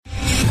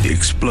The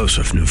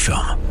explosive new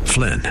film,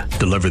 Flynn,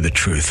 deliver the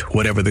truth,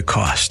 whatever the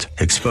cost,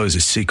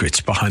 exposes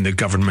secrets behind the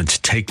government's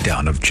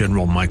takedown of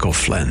General Michael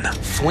Flynn.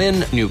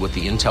 Flynn knew what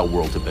the intel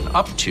world had been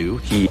up to.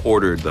 He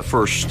ordered the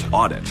first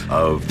audit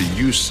of the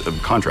use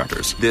of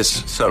contractors.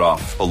 This set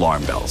off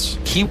alarm bells.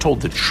 He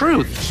told the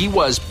truth. He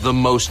was the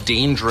most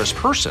dangerous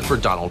person for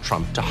Donald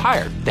Trump to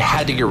hire. They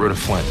had to get rid of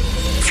Flynn.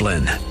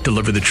 Flynn,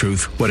 deliver the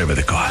truth, whatever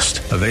the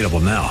cost. Available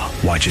now.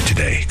 Watch it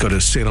today. Go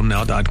to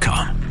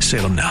salemnow.com.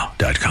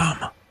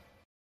 salemnow.com.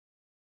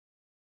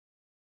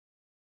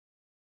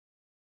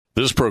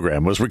 This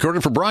program was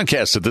recorded for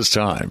broadcast at this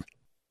time.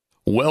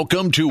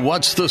 Welcome to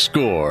What's the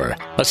Score,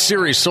 a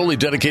series solely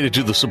dedicated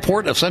to the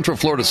support of Central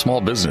Florida small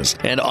business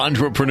and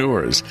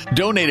entrepreneurs,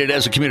 donated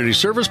as a community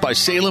service by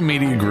Salem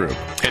Media Group.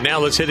 And now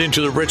let's head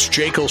into the Rich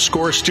Jekyll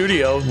Score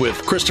Studio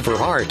with Christopher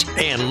Hart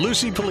and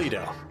Lucy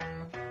Polito.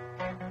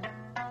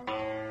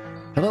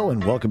 Hello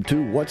and welcome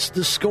to What's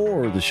the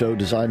Score, the show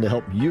designed to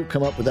help you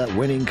come up with that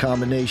winning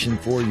combination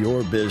for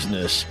your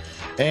business.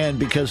 And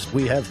because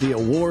we have the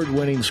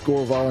award-winning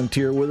score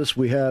volunteer with us,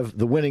 we have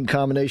the winning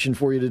combination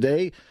for you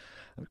today.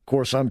 Of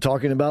course, I'm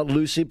talking about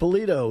Lucy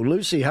Polito.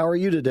 Lucy, how are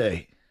you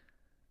today?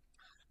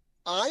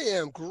 I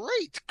am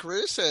great,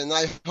 Chris, and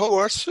I hope you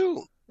are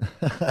soon.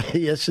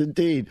 Yes,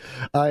 indeed.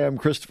 I am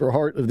Christopher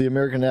Hart of the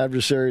American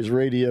Adversaries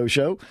radio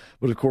show.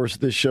 But, of course,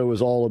 this show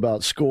is all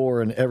about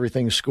Score and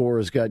everything Score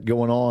has got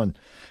going on.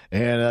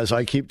 And as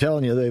I keep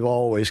telling you, they've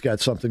always got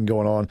something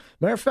going on.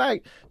 Matter of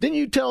fact, didn't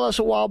you tell us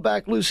a while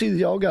back, Lucy, that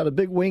y'all got a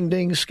big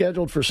wing-ding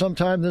scheduled for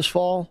sometime this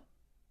fall?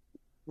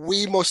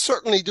 We most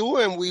certainly do,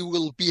 and we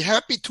will be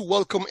happy to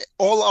welcome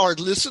all our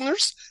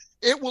listeners.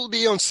 It will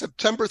be on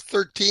September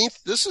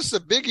 13th. This is a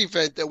big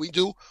event that we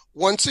do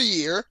once a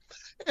year.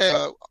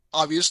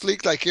 Obviously,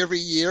 like every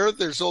year,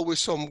 there's always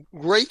some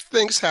great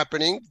things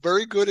happening,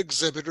 very good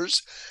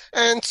exhibitors,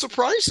 and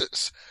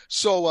surprises.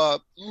 So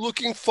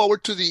looking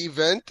forward to the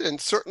event,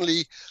 and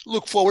certainly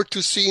look forward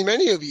to seeing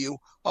many of you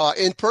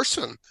in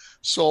person.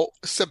 So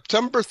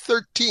September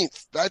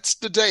 13th, that's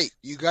the date.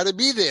 You got to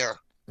be there.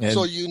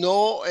 So you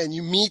know, and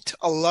you meet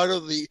a lot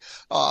of the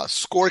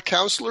Score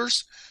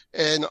counselors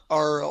and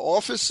our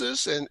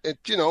offices, and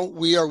you know,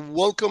 we are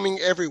welcoming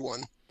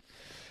everyone.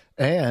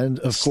 And,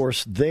 of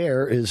course,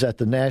 there is at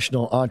the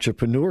National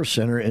Entrepreneur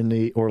Center in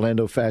the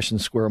Orlando Fashion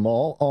Square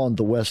Mall on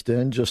the West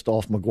End, just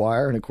off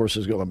McGuire. And, of course,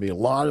 there's going to be a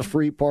lot of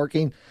free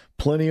parking,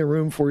 plenty of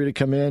room for you to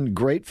come in,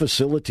 great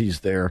facilities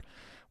there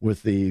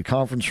with the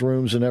conference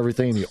rooms and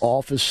everything, the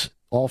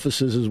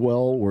offices as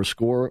well, where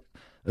Score,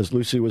 as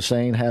Lucy was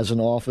saying, has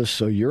an office.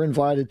 So you're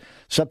invited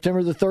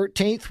September the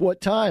 13th. What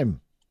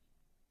time?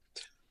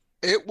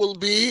 It will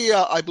be,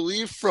 I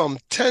believe, from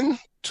 10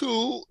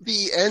 to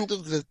the end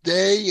of the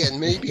day and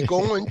maybe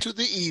going to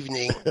the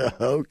evening.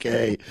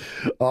 Okay.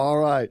 All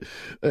right.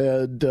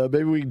 And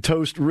maybe we can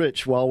toast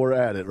Rich while we're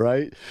at it,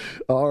 right?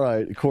 All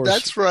right. Of course.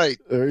 That's right.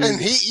 And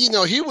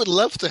he would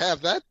love to have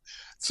that.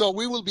 So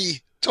we will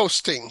be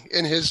toasting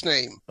in his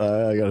name.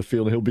 I got a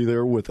feeling he'll be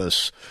there with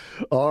us.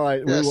 All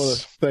right. Yes. We want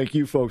to thank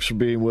you folks for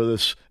being with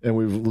us, and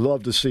we'd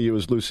love to see you,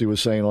 as Lucy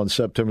was saying, on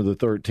September the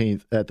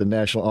 13th at the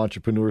National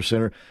Entrepreneur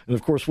Center. And,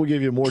 of course, we'll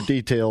give you more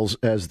details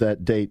as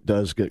that date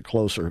does get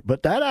closer.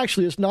 But that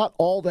actually is not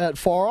all that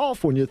far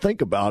off when you think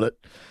about it.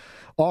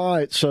 All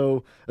right,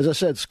 so as I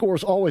said,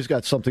 Score's always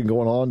got something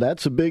going on.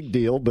 That's a big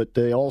deal, but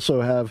they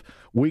also have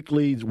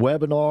weekly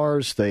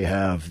webinars. They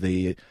have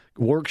the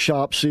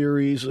workshop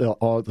series,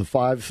 the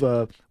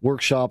 5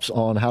 workshops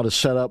on how to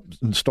set up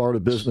and start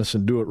a business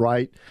and do it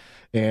right.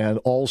 And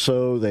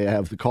also they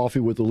have the Coffee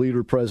with the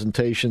Leader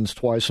presentations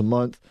twice a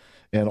month.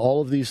 And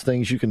all of these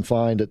things you can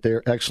find at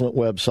their excellent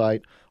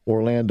website,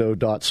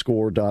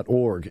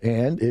 orlando.score.org.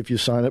 And if you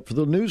sign up for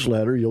the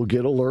newsletter, you'll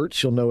get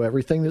alerts. You'll know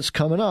everything that's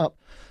coming up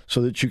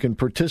so that you can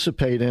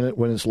participate in it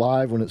when it's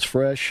live, when it's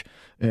fresh,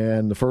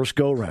 and the first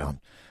go-round.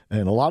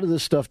 And a lot of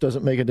this stuff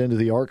doesn't make it into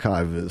the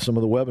archive, some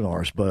of the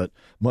webinars, but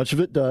much of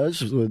it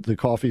does with the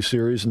coffee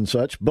series and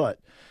such. But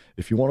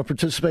if you want to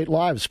participate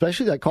live,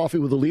 especially that Coffee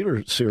with a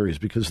Leader series,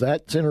 because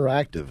that's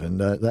interactive,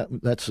 and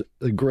that's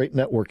a great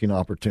networking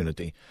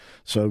opportunity.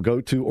 So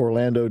go to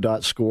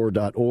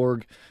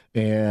orlando.score.org,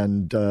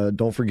 and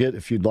don't forget,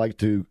 if you'd like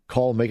to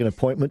call, make an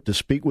appointment to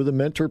speak with a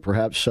mentor,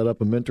 perhaps set up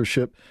a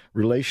mentorship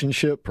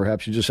relationship,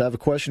 perhaps you just have a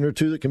question or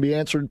two that can be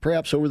answered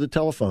perhaps over the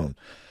telephone.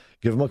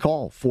 Give them a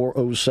call,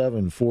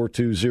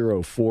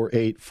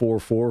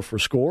 407-420-4844 for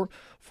SCORE,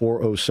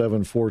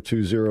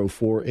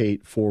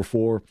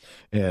 407-420-4844.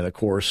 And, of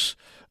course,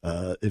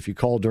 if you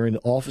call during the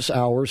office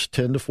hours,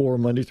 10 to 4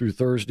 Monday through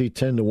Thursday,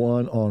 10 to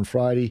 1 on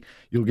Friday,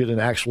 you'll get an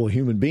actual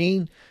human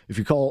being. If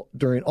you call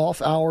during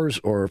off hours,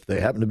 or if they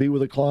happen to be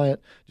with a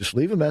client, just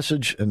leave a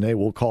message and they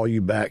will call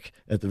you back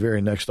at the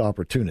very next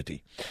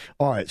opportunity.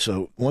 All right,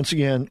 so once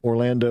again,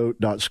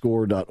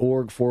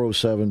 orlando.score.org,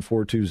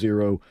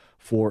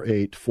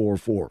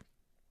 407-420-4844.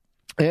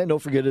 And don't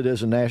forget, it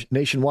is a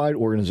nationwide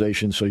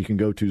organization, so you can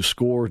go to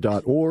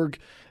score.org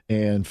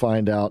and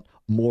find out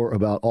more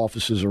about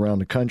offices around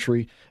the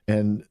country.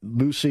 And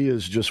Lucy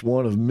is just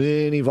one of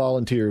many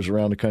volunteers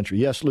around the country.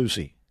 Yes,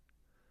 Lucy.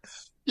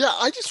 Yeah,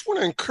 I just want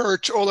to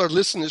encourage all our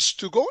listeners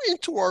to go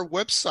into our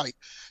website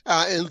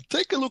and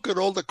take a look at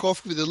all the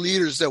Coffee with the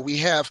Leaders that we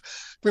have.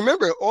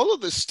 Remember, all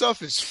of this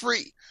stuff is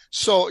free.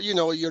 So,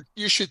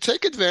 you should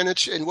take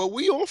advantage. And what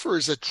we offer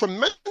is a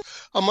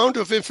tremendous amount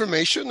of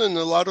information and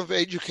a lot of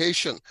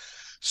education.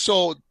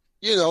 So,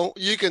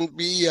 you can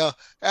be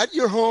at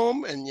your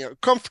home and your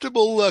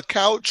comfortable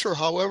couch or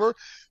however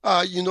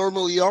you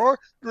normally are,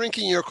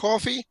 drinking your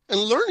coffee and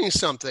learning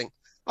something.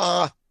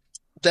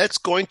 That's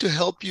going to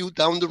help you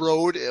down the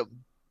road.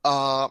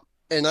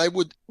 And I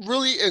would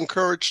really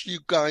encourage you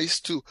guys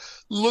to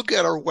look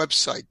at our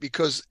website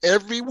because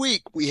every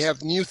week we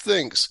have new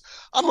things.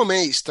 I'm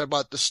amazed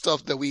about the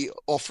stuff that we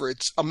offer.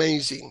 It's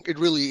amazing. It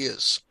really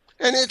is.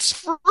 And it's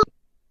free.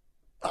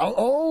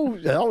 Oh,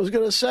 I was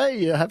going to say,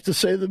 you have to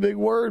say the big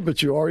word,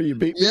 but you already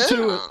beat me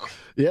to it.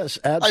 Yes,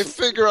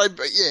 absolutely.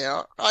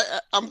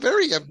 I'm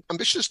very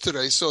ambitious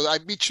today, so I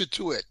beat you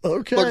to it.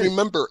 Okay. But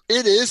remember,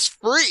 it is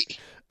free.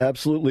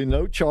 Absolutely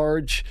no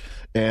charge,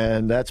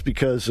 and that's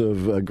because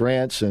of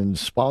grants and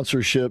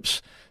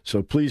sponsorships.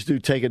 So please do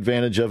take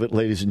advantage of it,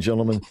 ladies and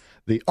gentlemen.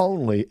 The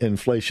only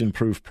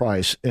inflation-proof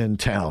price in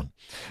town.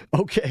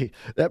 Okay,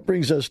 that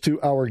brings us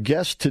to our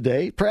guest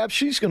today. Perhaps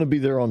she's going to be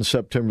there on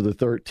September the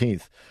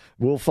 13th.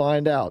 We'll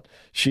find out.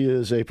 She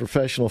is a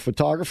professional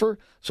photographer,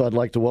 so I'd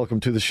like to welcome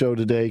to the show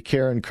today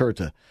Karen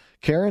Kurta.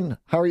 Karen,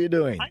 how are you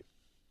doing?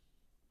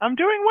 I'm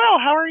doing well.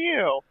 How are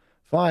you?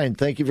 Fine.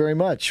 Thank you very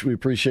much. We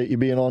appreciate you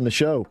being on the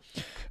show.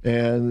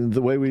 And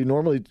the way we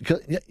normally,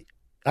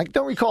 I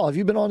don't recall, have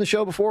you been on the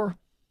show before?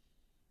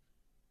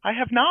 I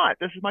have not.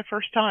 This is my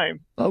first time.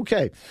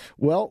 Okay.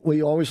 Well,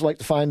 we always like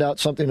to find out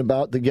something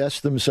about the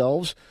guests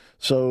themselves.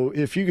 So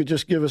if you could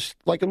just give us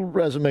like a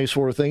resume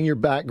sort of thing, your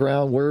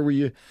background, where were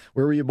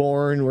you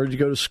born? Where did you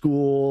go to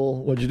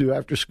school? What did you do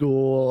after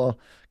school?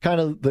 Kind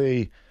of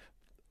the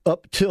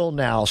up till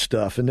now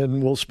stuff. And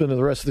then we'll spend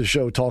the rest of the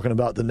show talking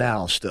about the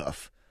now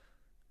stuff.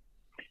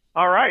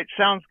 All right.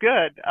 Sounds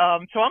good.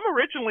 So I'm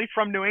originally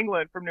from New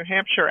England, from New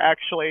Hampshire,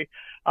 actually.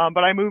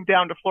 But I moved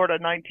down to Florida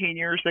 19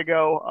 years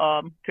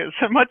ago because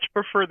I much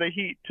prefer the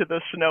heat to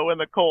the snow and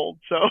the cold.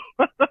 So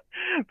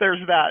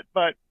there's that.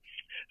 But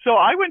so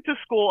I went to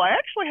school. I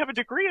actually have a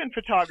degree in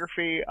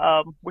photography,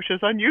 which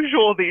is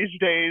unusual these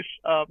days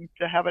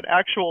to have an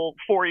actual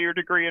 4-year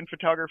degree in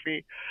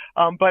photography.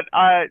 But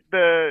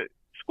the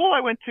school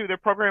I went to, their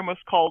program was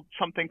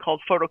something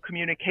called photo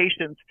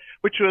communications,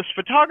 which was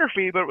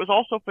photography, but it was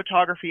also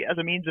photography as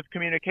a means of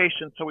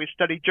communication. So we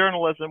studied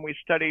journalism, we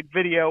studied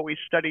video, we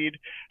studied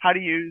how to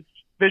use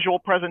visual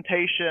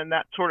presentation,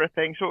 that sort of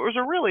thing. So it was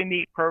a really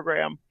neat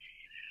program.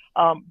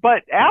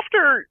 But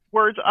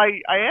afterwards,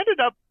 I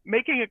ended up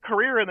making a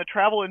career in the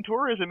travel and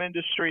tourism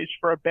industries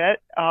for a bit,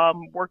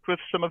 worked with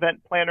some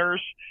event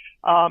planners.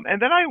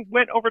 And then I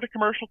went over to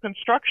commercial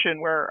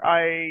construction where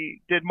I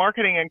did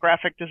marketing and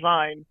graphic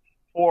design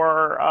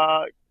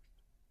for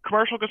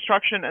commercial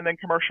construction and then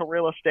commercial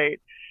real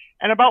estate.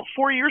 And about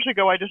 4 years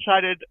ago, I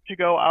decided to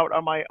go out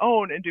on my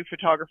own and do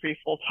photography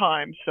full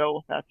time.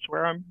 So that's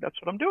what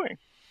I'm doing.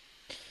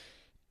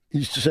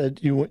 You said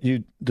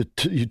you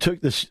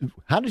took this.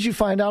 How did you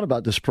find out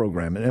about this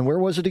program, and where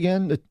was it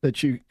again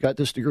that you got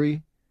this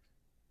degree?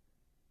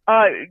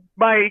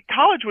 My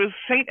college was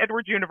St.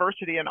 Edward's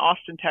University in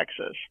Austin,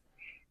 Texas.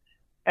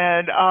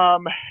 And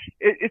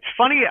it's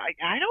funny,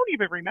 I don't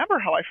even remember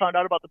how I found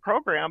out about the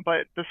program,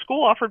 but the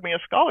school offered me a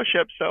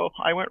scholarship, so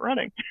I went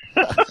running.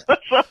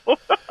 Don't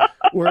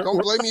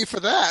blame me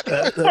for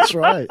that. That's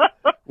right.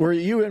 Were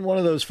you in one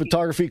of those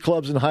photography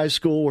clubs in high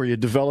school where you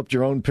developed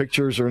your own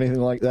pictures or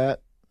anything like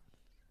that?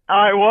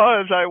 I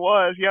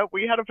was. Yeah,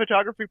 we had a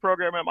photography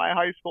program at my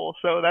high school,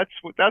 so that's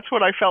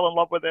when I fell in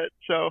love with it.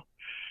 So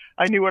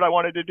I knew what I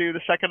wanted to do the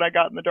second I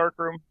got in the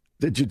darkroom.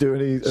 Did you do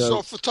any?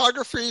 So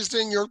photography is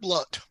in your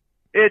blood.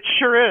 It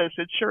sure is.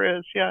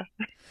 Yeah.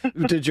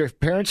 Did your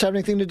parents have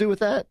anything to do with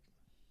that?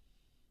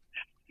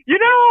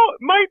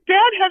 My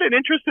dad had an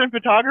interest in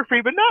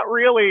photography, but not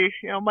really.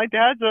 My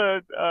dad's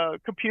a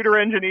computer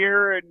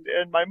engineer,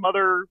 and my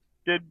mother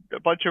did a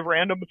bunch of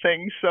random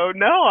things. So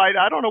no,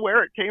 I don't know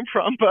where it came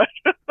from, but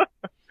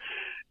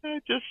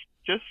just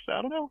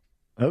I don't know.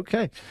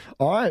 Okay.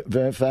 All right.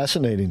 Very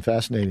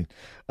fascinating.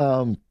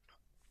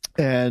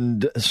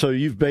 And so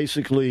you've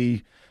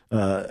basically,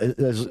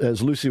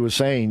 as Lucy was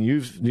saying,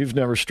 you've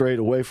never strayed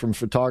away from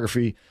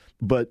photography,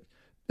 but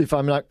if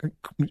I'm not,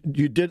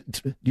 you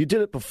did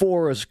it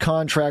before as a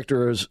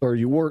contractor or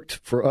you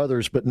worked for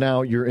others, but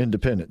now you're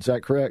independent. Is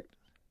that correct?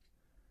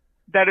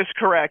 That is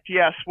correct.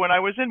 Yes. When I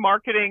was in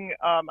marketing,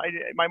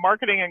 my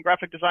marketing and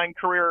graphic design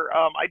career,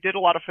 I did a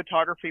lot of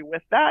photography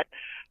with that.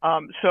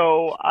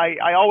 So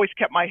I always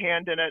kept my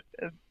hand in it,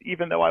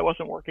 even though I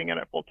wasn't working in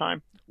it full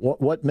time.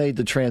 What made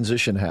the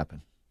transition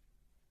happen?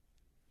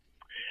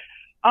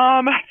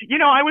 I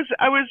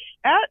was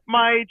at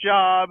my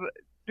job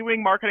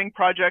doing marketing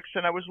projects,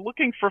 and I was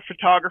looking for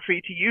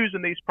photography to use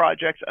in these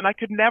projects, and I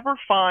could never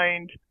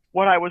find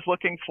what I was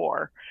looking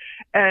for.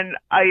 And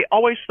I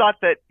always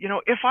thought that,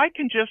 if I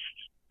can just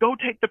go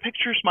take the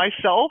pictures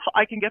myself,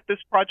 I can get this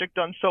project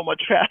done so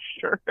much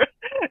faster.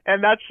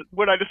 And that's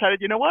when I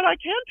decided, you know what, I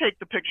can take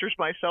the pictures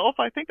myself.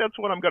 I think that's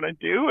what I'm going to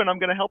do. And I'm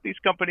going to help these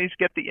companies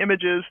get the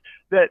images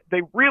that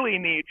they really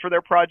need for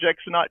their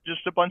projects, not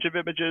just a bunch of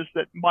images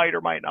that might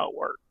or might not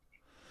work.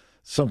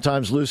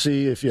 Sometimes,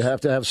 Lucy, if you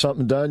have to have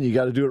something done, you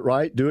got to do it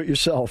right. Do it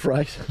yourself,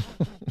 right?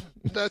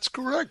 That's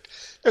correct.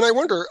 And I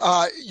wonder,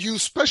 you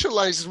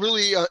specialize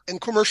really in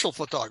commercial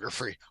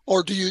photography,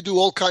 or do you do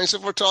all kinds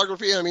of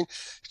photography? I mean,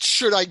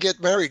 should I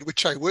get married,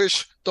 which I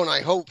wish, don't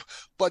I hope?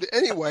 But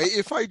anyway,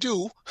 if I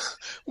do,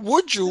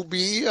 would you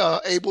be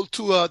able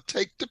to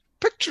take the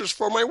pictures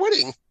for my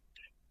wedding?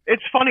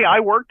 It's funny.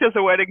 I worked as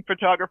a wedding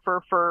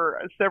photographer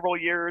for several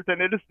years,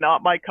 and it is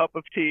not my cup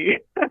of tea.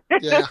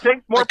 Yeah, it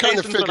takes more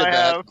patience than I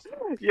have.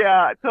 that.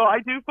 Yeah, so I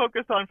do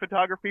focus on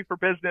photography for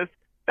business.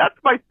 That's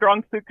my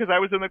strong suit because I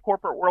was in the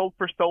corporate world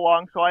for so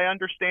long. So I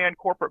understand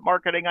corporate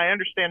marketing. I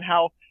understand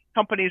how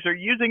companies are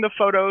using the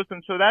photos.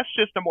 And so that's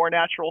just a more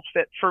natural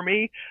fit for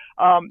me.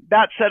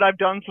 That said, I've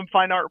done some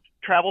fine art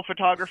travel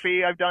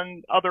photography. I've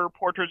done other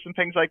portraits and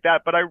things like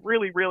that. But I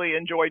really, really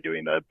enjoy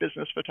doing the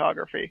business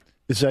photography.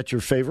 Is that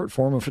your favorite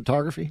form of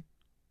photography?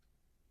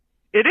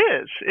 It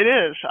is.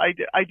 I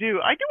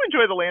do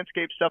enjoy the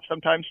landscape stuff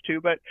sometimes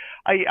too, but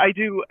I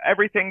do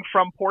everything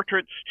from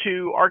portraits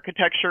to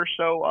architecture.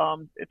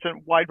 So it's a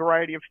wide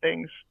variety of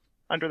things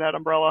under that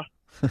umbrella.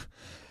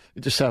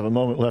 We just have a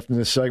moment left in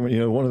this segment. You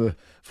know, one of the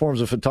forms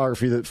of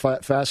photography that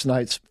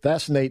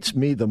fascinates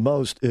me the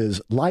most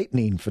is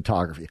lightning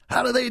photography.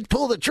 How do they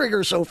pull the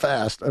trigger so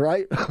fast,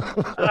 right?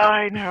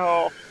 I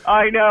know.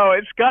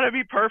 It's got to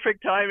be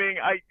perfect timing.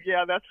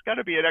 That's got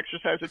to be an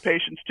exercise in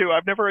patience, too.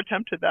 I've never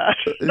attempted that.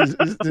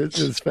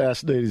 It's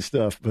fascinating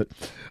stuff. But,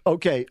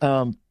 okay,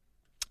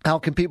 how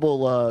can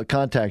people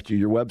contact you,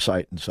 your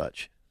website and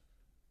such?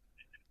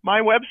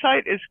 My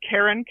website is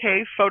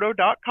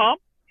KarenKphoto.com.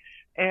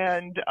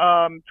 And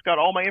it's got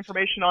all my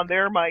information on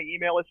there. My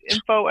email is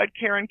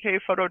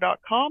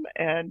info@KarenKphoto.com,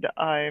 and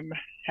I'm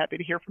happy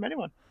to hear from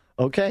anyone.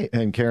 Okay,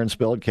 and Karen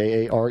spelled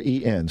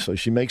Karen. So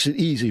she makes it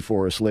easy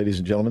for us, ladies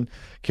and gentlemen,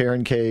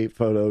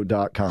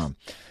 KarenKphoto.com.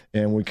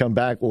 And when we come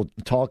back, we'll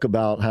talk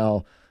about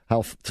how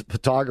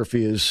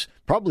photography is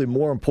probably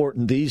more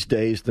important these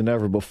days than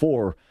ever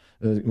before.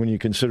 When you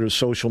consider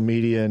social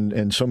media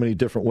and so many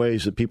different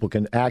ways that people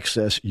can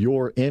access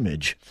your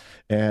image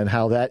and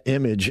how that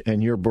image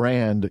and your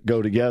brand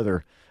go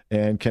together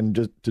and can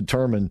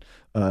determine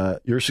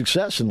your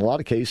success in a lot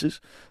of cases.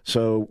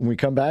 So when we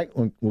come back,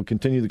 we'll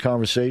continue the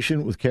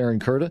conversation with Karen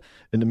Kurta.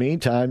 In the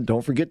meantime,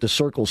 don't forget to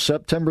circle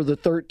September the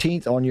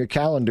 13th on your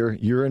calendar.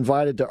 You're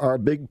invited to our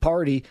big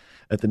party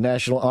at the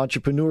National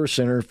Entrepreneur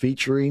Center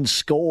featuring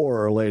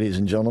SCORE, ladies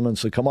and gentlemen.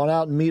 So come on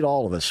out and meet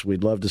all of us.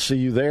 We'd love to see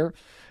you there.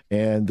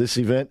 And this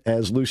event,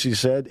 as Lucy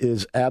said,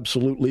 is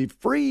absolutely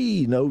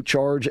free, no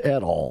charge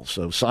at all.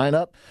 So sign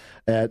up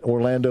at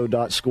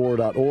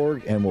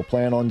orlando.score.org, and we'll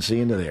plan on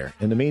seeing you there.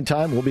 In the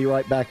meantime, we'll be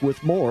right back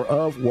with more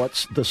of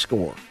What's the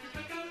Score?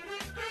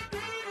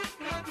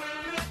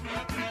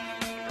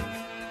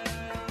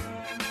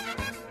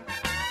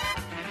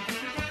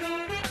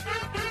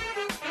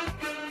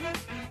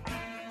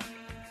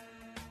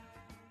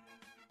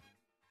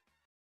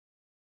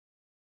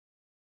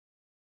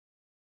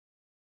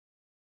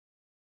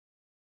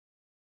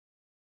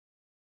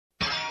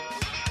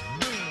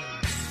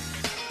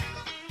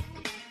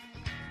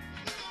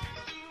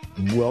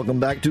 Welcome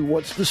back to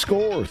What's the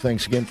Score?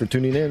 Thanks again for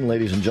tuning in,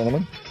 ladies and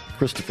gentlemen.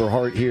 Christopher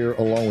Hart here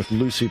along with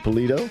Lucy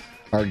Polito.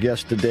 Our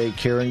guest today,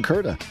 Karen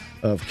Kurta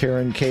of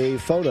Karen K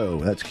Photo.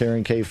 That's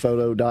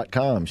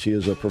KarenKphoto.com. She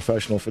is a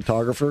professional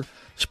photographer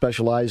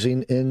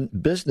specializing in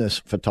business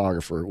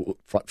photography,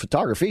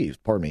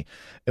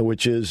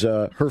 which is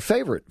her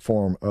favorite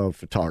form of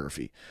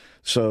photography.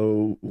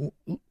 So,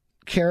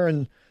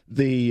 Karen,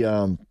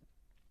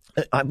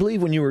 I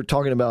believe when you were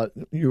talking about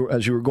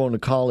as you were going to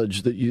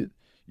college that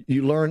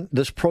you learned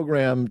this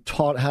program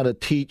taught how to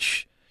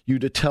teach you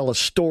to tell a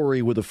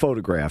story with a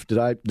photograph. Did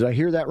I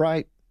hear that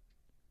right?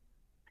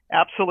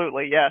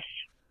 Absolutely, yes.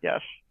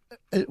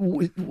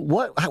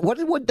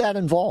 What would that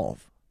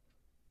involve?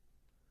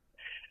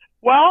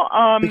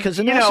 Well, because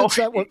in essence,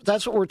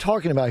 that's what we're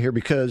talking about here.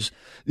 Because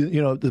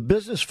the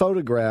business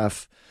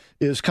photograph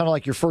is kind of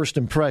like your first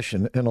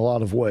impression in a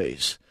lot of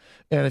ways,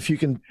 and if you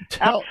can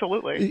tell,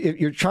 absolutely,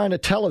 you're trying to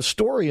tell a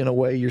story in a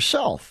way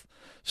yourself.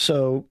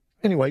 So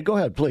anyway, go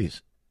ahead,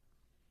 please.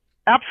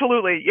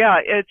 Absolutely. Yeah.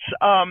 It's,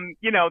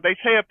 they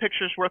say a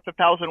picture's worth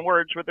 1,000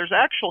 words, but there's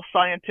actual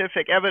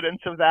scientific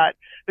evidence of that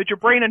your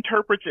brain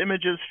interprets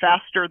images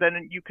faster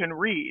than you can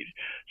read.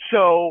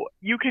 So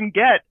you can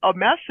get a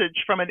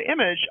message from an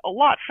image a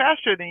lot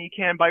faster than you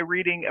can by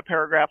reading a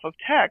paragraph of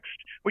text,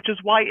 which is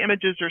why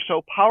images are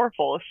so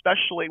powerful,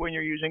 especially when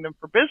you're using them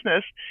for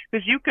business,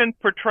 because you can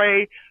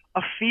portray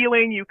a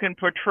feeling, you can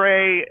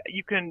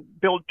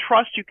build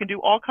trust, you can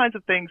do all kinds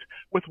of things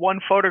with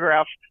one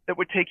photograph that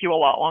would take you a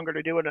lot longer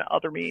to do it in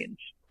other means.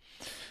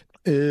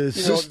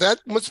 That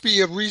must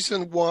be a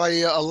reason why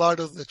a lot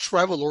of the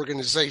travel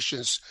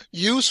organizations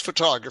use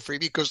photography,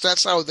 because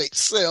that's how they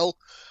sell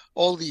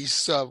all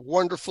these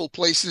wonderful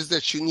places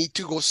that you need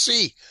to go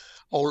see,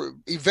 or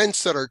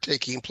events that are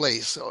taking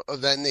place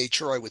of that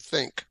nature, I would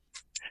think.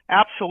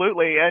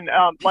 Absolutely. And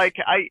like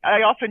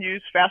I often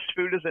use fast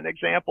food as an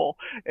example.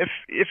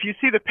 If you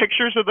see the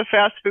pictures of the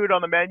fast food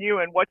on the menu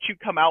and what you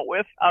come out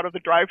with out of the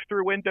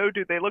drive-through window,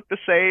 do they look the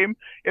same?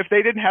 If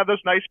they didn't have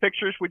those nice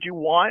pictures, would you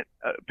want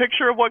a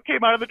picture of what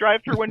came out of the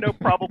drive-through window?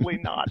 Probably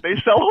not. They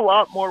sell a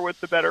lot more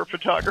with the better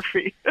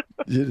photography.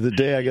 The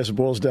day, I guess,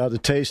 boils down to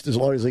taste as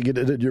long as they get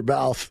it in your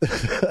mouth.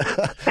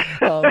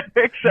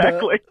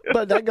 Exactly.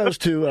 But that goes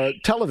to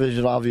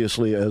television,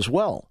 obviously, as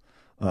well.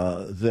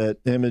 That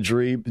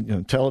imagery,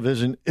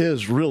 television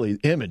is really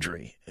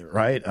imagery,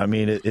 right? I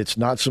mean, it's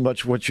not so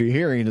much what you're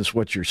hearing as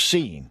what you're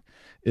seeing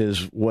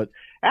is what.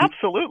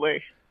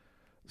 Absolutely.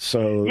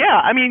 So. Yeah,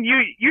 I mean,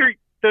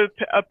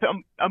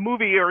 a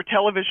movie or a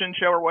television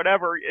show or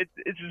whatever,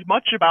 it's as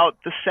much about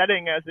the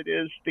setting as it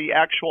is the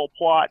actual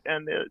plot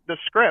and the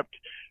script.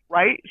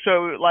 Right.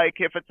 So like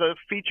if it's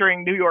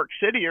featuring New York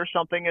City or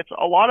something, it's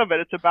a lot of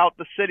it's about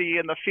the city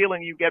and the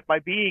feeling you get by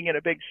being in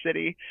a big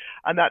city.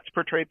 And that's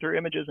portrayed through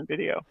images and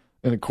video.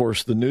 And of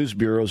course, the news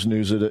bureaus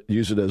use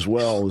it as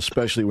well,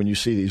 especially when you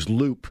see these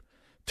loop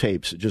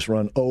tapes that just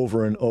run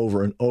over and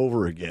over and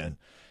over again.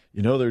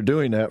 They're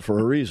doing that for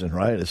a reason,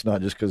 right? It's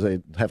not just because they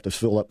have to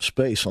fill up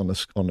space on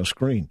the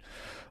screen.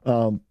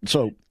 So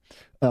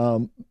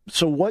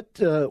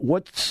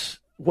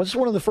what's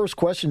one of the first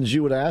questions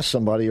you would ask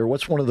somebody, or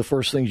what's one of the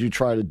first things you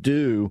try to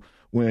do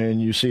when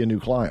you see a new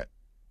client?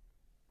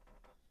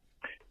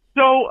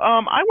 So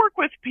I work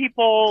with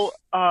people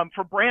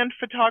for brand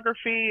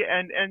photography,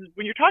 and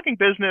when you're talking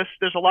business,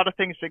 there's a lot of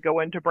things that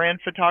go into brand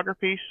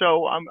photography.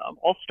 So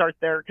I'll start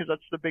there because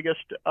that's the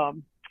biggest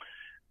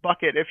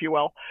bucket, if you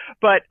will.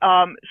 But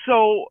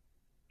so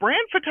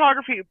brand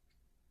photography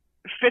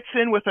fits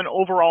in with an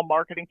overall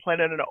marketing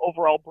plan and an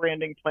overall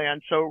branding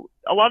plan. So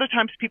a lot of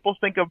times people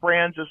think of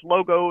brands as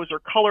logos or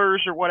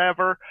colors or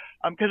whatever,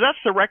 because that's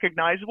the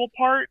recognizable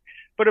part.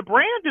 But a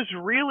brand is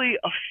really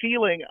a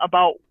feeling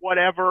about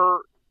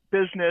whatever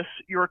business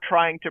you're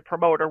trying to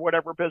promote or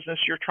whatever business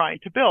you're trying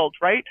to build,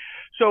 right?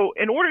 So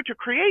in order to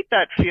create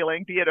that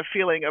feeling, be it a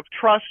feeling of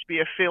trust,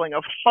 be a feeling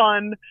of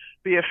fun,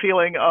 be a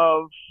feeling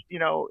of,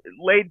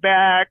 laid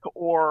back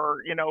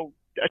or,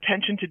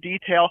 attention to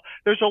detail,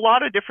 there's a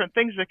lot of different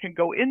things that can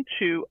go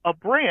into a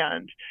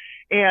brand.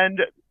 And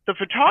the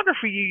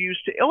photography you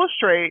use to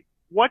illustrate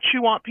what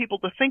you want people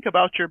to think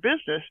about your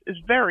business is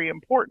very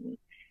important,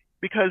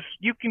 because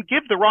you can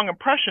give the wrong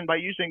impression by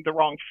using the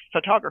wrong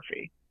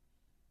photography.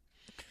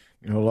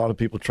 A lot of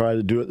people try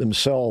to do it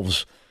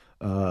themselves.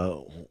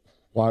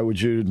 Why would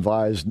you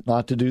advise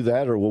not to do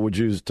that, or what would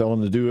you tell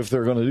them to do if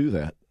they're going to do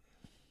that?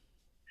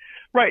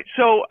 Right.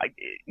 So,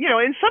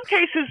 in some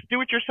cases,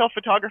 do-it-yourself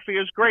photography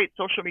is great.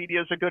 Social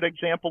media is a good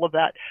example of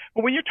that.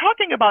 But when you're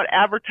talking about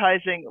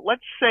advertising,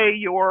 let's say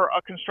you're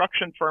a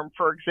construction firm,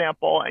 for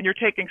example, and you're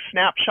taking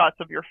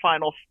snapshots of your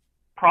final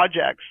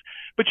projects,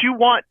 but you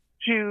want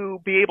to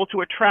be able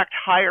to attract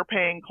higher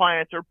paying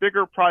clients or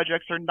bigger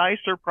projects or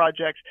nicer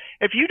projects.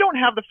 If you don't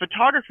have the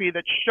photography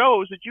that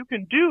shows that you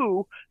can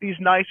do these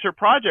nicer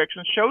projects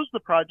and shows the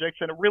projects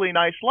in a really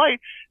nice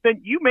light,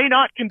 then you may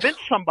not convince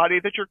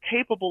somebody that you're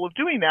capable of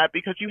doing that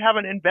because you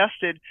haven't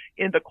invested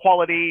in the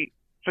quality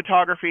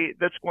photography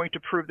that's going to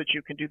prove that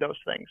you can do those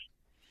things.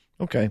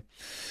 Okay.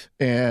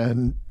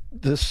 And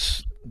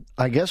this,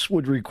 I guess,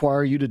 would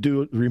require you to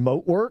do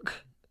remote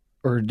work,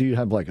 or do you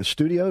have like a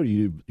studio? Do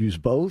you use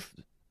both?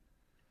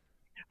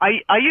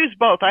 I use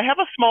both. I have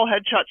a small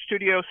headshot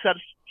studio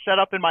set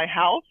up in my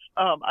house.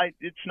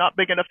 It's not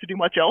big enough to do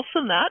much else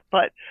than that,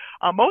 but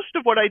most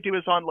of what I do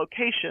is on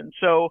location.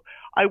 So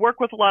I work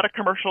with a lot of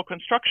commercial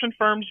construction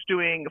firms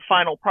doing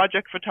final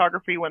project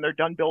photography when they're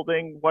done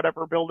building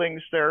whatever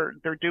buildings they're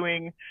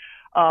doing.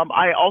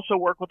 I also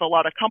work with a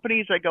lot of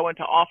companies. I go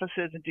into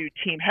offices and do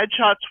team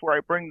headshots where I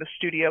bring the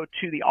studio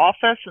to the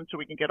office, and so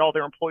we can get all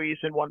their employees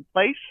in one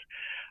place.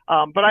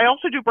 But I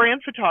also do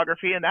brand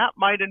photography, and that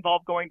might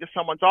involve going to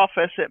someone's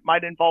office. It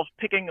might involve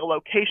picking a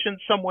location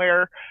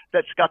somewhere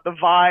that's got the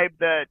vibe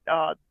that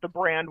the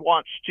brand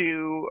wants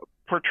to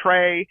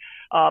portray,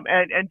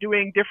 and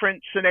doing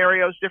different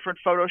scenarios, different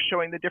photos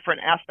showing the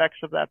different aspects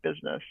of that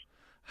business.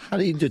 How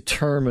do you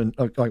determine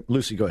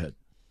Lucy, go ahead.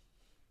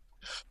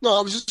 No,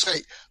 I was just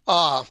saying,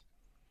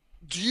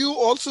 do you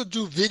also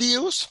do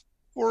videos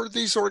for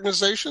these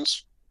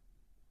organizations?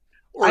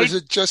 Or is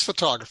it just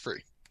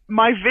photography?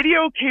 My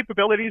video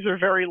capabilities are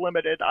very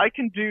limited. I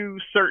can do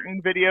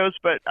certain videos,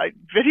 but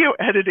video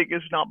editing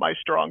is not my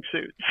strong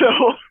suit. So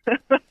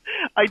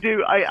I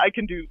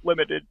can do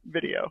limited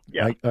video.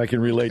 Yeah, I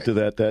can relate to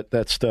that.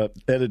 That stuff,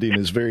 editing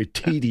is very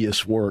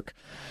tedious work.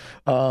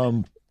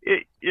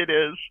 It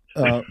is.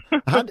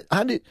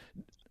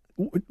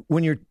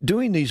 When you're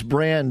doing these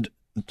brand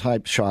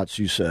type shots,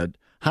 you said,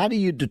 how do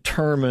you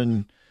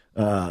determine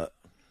what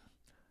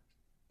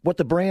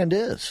the brand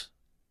is?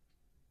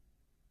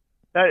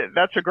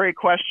 That's a great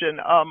question.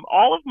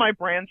 All of my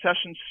brand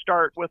sessions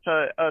start with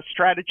a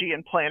strategy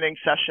and planning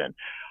session.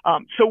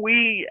 So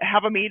we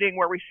have a meeting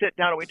where we sit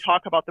down and we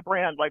talk about the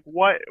brand. Like,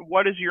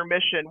 what is your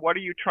mission? What are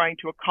you trying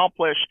to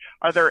accomplish?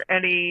 Are there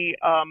any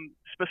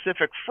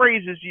specific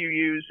phrases you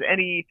use?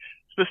 Any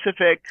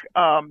specific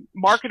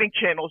marketing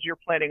channels you're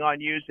planning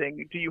on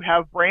using? Do you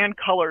have brand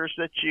colors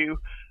that you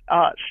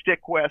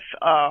stick with?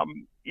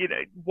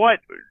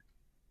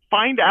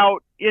 Find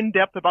out in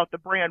depth about the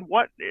brand.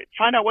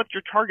 Find out what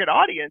your target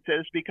audience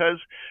is, because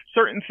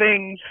certain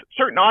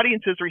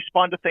audiences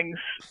respond to things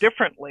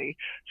differently.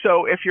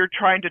 So if you're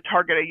trying to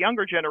target a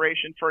younger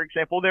generation, for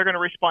example, they're going to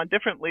respond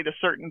differently to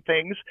certain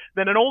things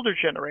than an older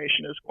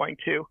generation is going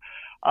to.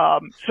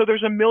 So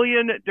there's a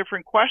million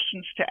different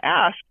questions to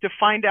ask to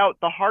find out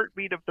the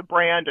heartbeat of the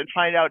brand and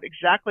find out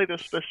exactly the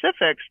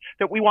specifics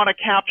that we want to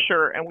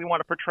capture and we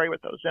want to portray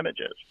with those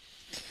images.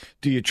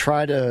 Do you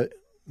try to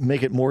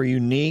make it more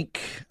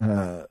unique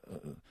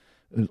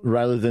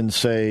rather than,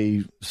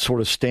 say,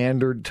 sort of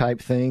standard type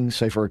things?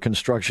 Say for a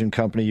construction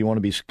company, you want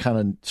to be kind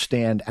of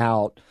stand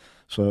out.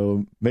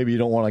 So maybe you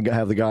don't want to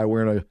have the guy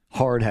wearing a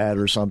hard hat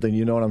or something.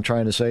 You know what I'm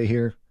trying to say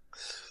here?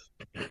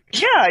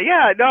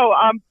 Yeah. No,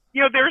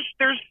 there's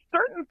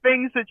certain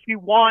things that you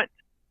want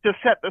to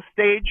set the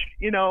stage,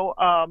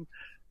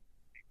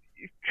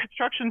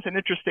 construction's an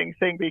interesting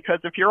thing, because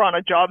if you're on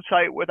a job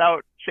site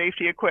without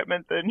safety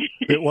equipment, then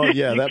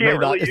that may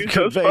not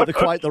convey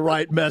quite the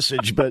right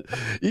message. But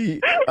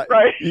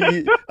right.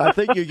 I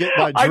think you get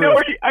my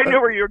drift. I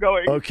know where you're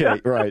going. Okay,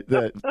 right.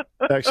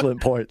 Excellent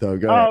point, though.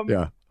 Go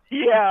ahead.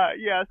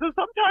 Yeah. So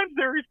sometimes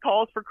there's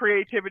calls for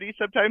creativity.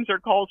 Sometimes there are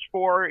calls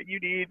for you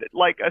need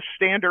like a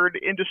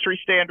industry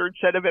standard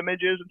set of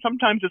images, and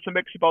sometimes it's a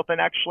mix of both. And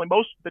actually,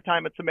 most of the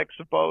time, it's a mix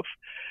of both.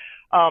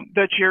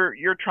 That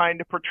you're trying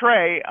to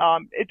portray.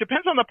 It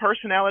depends on the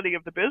personality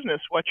of the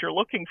business, what you're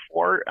looking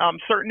for.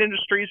 Certain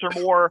industries are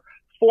more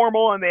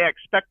formal and they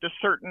expect a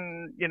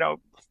certain,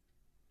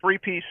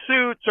 three-piece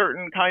suit,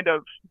 certain kind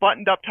of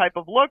buttoned-up type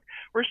of look,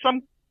 where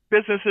some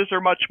businesses are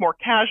much more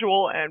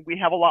casual and we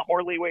have a lot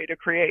more leeway to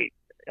create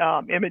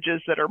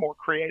images that are more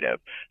creative.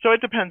 So it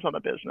depends on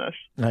the business.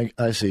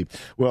 I see.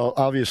 Well,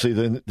 obviously,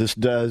 then this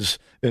does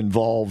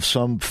involve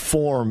some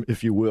form,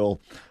 if you will,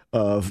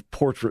 of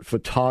portrait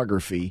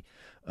photography.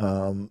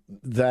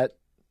 That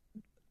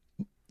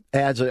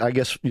adds, I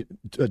guess,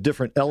 a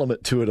different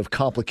element to it of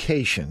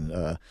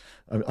complication.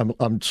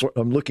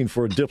 I'm looking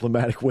for a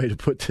diplomatic way to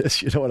put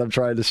this. You know what I'm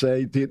trying to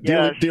say?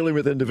 Dealing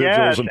with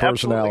individuals and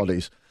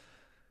personalities.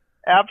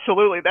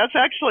 Absolutely. That's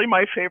actually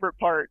my favorite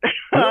part.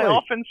 Really? I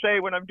often say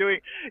when I'm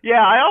doing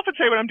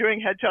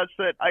headshots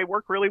that I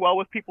work really well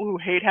with people who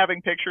hate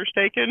having pictures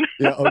taken.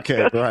 Yeah.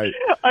 Okay. Right.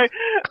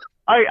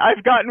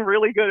 I've gotten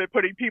really good at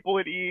putting people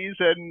at ease,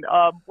 and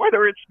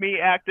whether it's me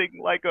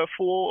acting like a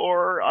fool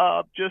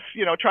or just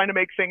trying to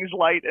make things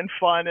light and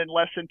fun and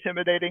less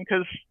intimidating,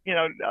 because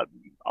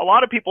a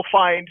lot of people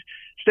find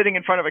sitting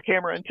in front of a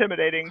camera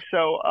intimidating.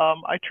 So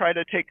I try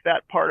to take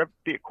that part of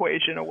the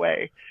equation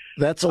away.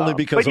 That's only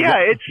because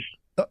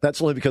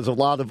that's only because a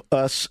lot of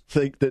us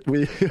think that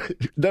we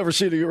never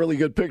seen a really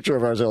good picture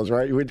of ourselves,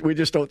 right? We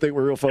just don't think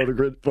we're real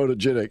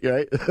photogenic,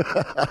 right?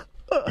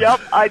 Yep,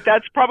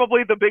 that's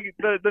probably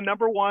the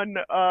number one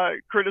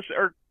criticism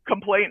or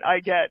complaint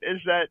I get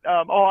is that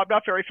I'm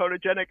not very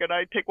photogenic, and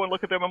I take one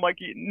look at them, I'm like,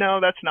 no,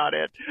 that's not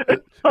it.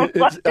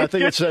 I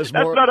think it says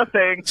more. That's not a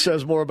thing. It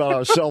says more about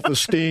our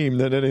self-esteem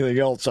than anything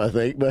else, I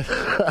think. But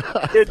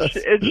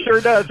it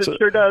sure does. It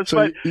sure does. So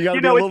but you got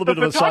to be a little bit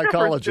of a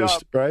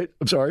psychologist, right?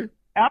 I'm sorry.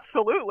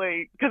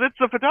 Absolutely, because it's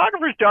the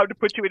photographer's job to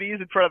put you at ease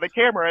in front of the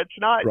camera. It's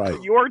not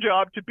your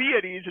job to be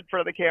at ease in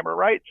front of the camera,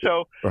 right?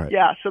 So, so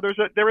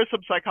there is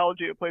some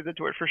psychology that plays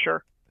into it for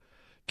sure.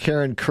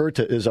 Karen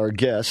Kurta is our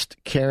guest.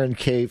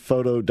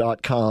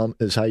 KarenKphoto.com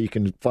is how you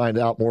can find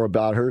out more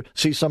about her.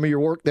 See some of your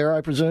work there,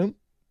 I presume?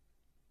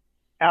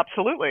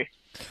 Absolutely.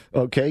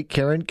 Okay,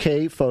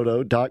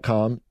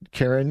 KarenKphoto.com,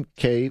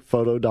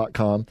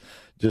 KarenKphoto.com.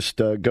 Just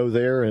go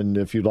there, and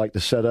if you'd like to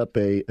set up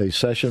a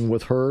session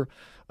with her,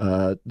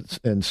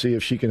 and see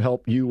if she can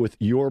help you with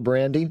your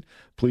branding,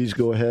 please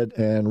go ahead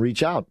and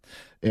reach out.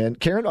 And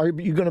Karen, are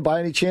you going to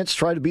by any chance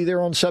try to be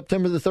there on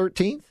September the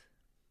 13th?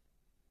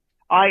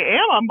 I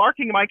am. I'm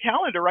marking my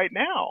calendar right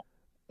now.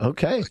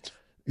 Okay.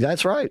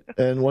 That's right.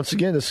 And once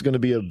again, this is going to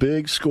be a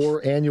big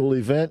SCORE annual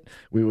event.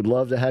 We would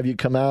love to have you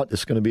come out.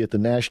 It's going to be at the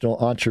National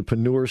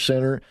Entrepreneur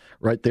Center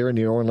right there in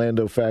the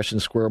Orlando Fashion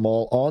Square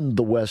Mall on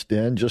the West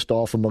End, just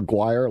off of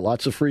McGuire.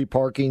 Lots of free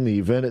parking. The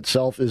event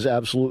itself is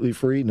absolutely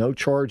free, no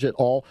charge at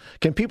all.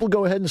 Can people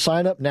go ahead and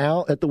sign up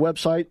now at the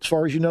website, as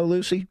far as you know,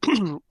 Lucy?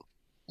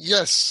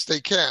 Yes, they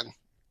can.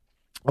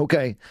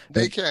 Okay.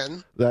 They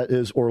can. That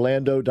is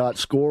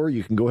orlando.score.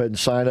 You can go ahead and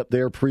sign up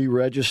there,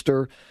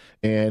 pre-register,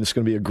 and it's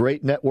going to be a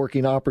great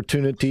networking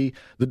opportunity.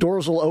 The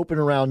doors will open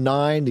around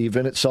 9. The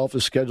event itself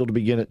is scheduled to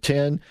begin at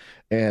 10,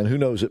 and who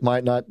knows, it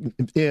might not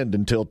end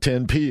until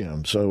 10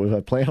 p.m. So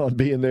I plan on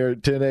being there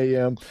at 10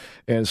 a.m.,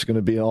 and it's going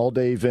to be an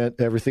all-day event.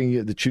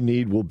 Everything that you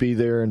need will be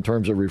there in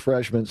terms of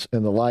refreshments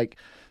and the like.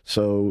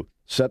 So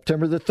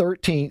September the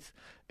 13th,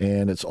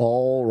 and it's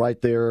all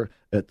right there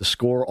at the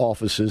SCORE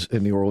offices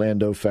in the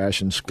Orlando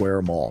Fashion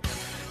Square Mall.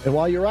 And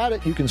while you're at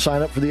it, you can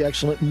sign up for the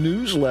excellent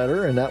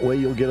newsletter, and that way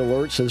you'll get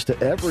alerts as to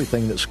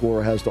everything that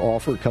SCORE has to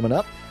offer coming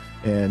up,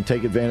 and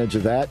take advantage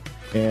of that,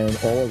 and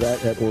all of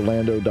that at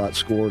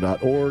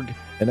orlando.score.org.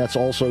 And that's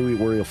also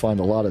where you'll find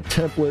a lot of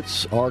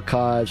templates,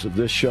 archives of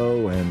this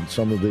show and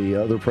some of the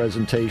other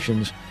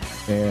presentations,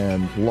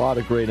 and a lot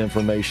of great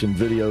information,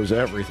 videos,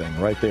 everything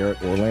right there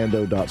at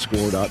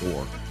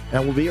orlando.score.org.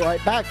 And we'll be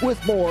right back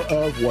with more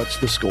of What's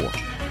the Score?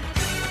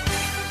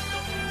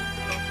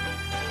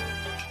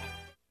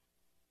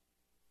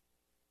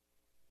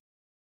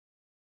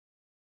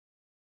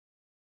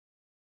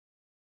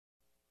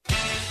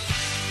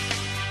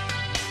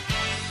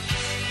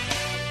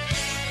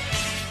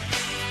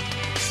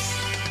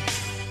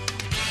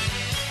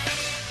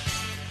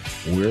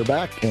 We're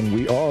back, and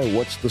we are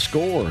What's the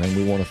Score? And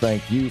we want to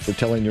thank you for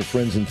telling your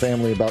friends and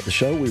family about the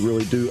show. We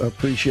really do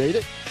appreciate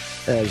it,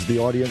 as the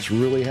audience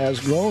really has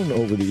grown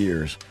over the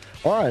years.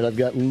 All right, I've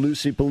got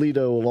Lucy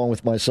Polito along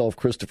with myself,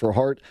 Christopher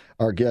Hart.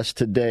 Our guest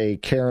today,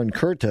 Karen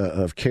Kurta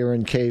of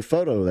Karen K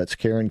Photo. That's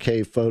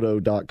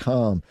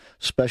KarenKPhoto.com,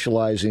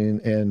 specializing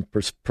in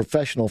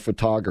professional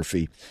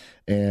photography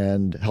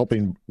and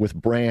helping with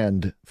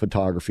brand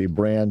photography,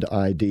 brand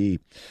ID.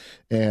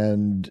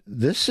 And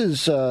this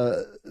is...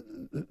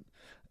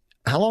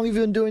 how long have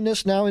you been doing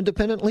this now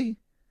independently?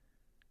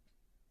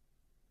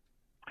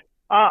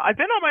 I've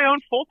been on my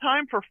own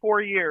full-time for 4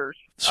 years.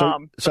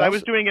 But I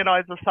was doing it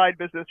as a side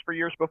business for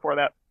years before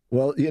that.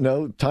 Well,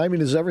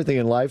 timing is everything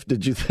in life.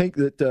 Did you think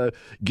that,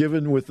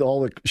 given with all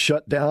the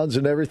shutdowns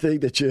and everything,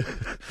 that you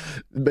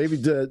maybe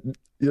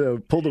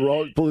pulled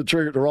the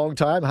trigger at the wrong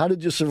time? How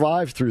did you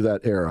survive through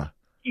that era?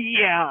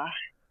 Yeah,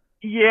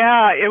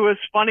 it was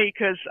funny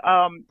because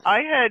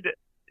I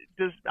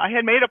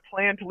had made a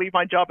plan to leave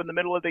my job in the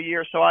middle of the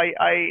year, so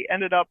I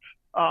ended up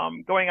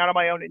going out on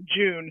my own in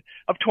June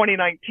of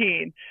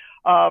 2019.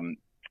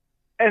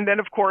 And then,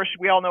 of course,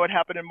 we all know what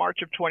happened in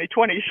March of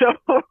 2020. So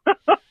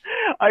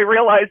I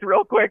realized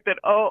real quick that,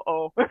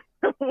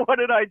 what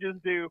did I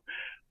just do?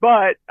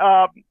 But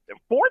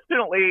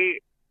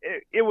fortunately,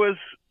 it was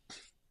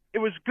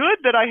good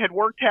that I had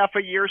worked half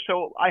a year,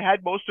 so I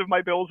had most of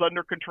my bills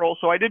under control,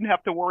 so I didn't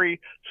have to worry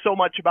so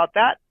much about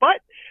that.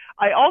 But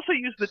I also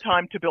used the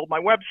time to build my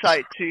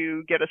website,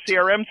 to get a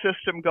CRM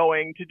system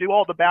going, to do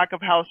all the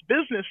back-of-house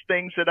business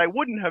things that I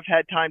wouldn't have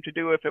had time to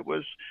do if it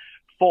was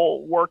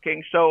full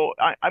working. So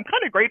I'm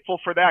kind of grateful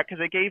for that,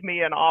 because it gave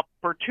me an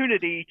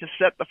opportunity to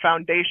set the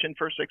foundation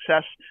for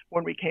success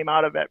when we came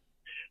out of it.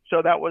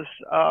 So that was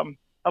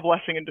a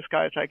blessing in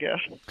disguise, I guess.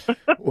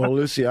 Well,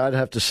 Lucy, I'd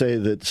have to say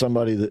that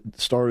somebody that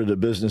started a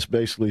business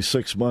basically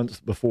 6 months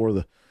before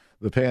the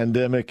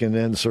pandemic and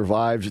then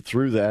survived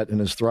through that and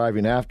is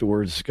thriving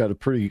afterwards, got a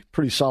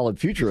pretty solid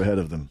future ahead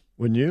of them,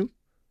 wouldn't you?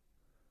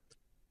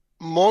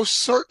 Most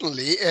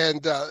certainly,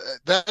 and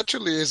that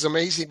actually is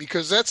amazing,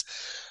 because that's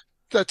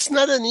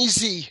not an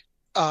easy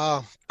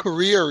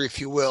career,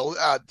 if you will.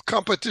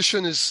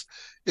 Competition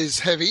is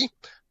heavy,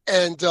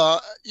 and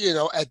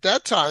at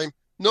that time,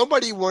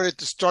 nobody wanted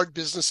to start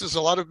businesses.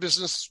 A lot of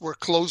businesses were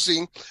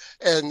closing,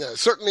 and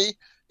certainly,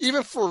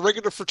 even for a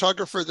regular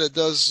photographer that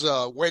does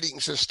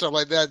weddings and stuff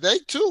like that, they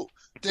too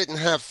didn't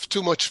have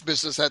too much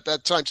business at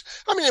that time.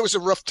 I mean, it was a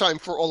rough time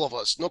for all of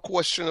us, no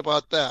question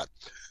about that.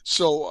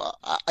 So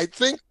I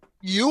think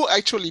you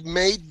actually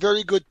made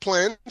very good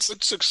plans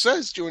and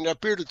success during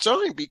that period of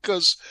time,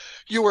 because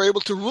you were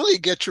able to really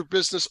get your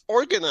business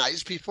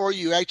organized before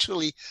you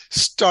actually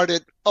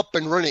started up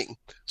and running.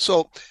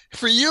 So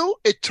for you,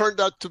 it turned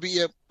out to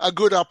be a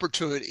good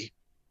opportunity.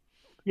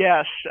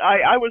 Yes,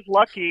 I was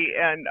lucky,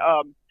 and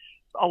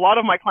a lot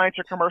of my clients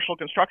are commercial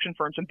construction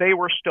firms, and they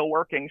were still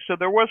working. So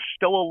there was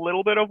still a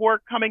little bit of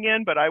work coming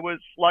in, but I was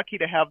lucky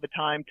to have the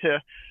time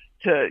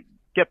to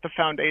get the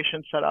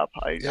foundation set up.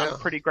 I'm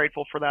pretty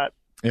grateful for that.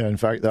 Yeah, in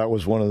fact, that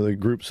was one of the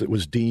groups that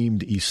was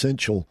deemed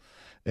essential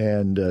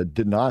and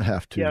did not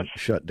have to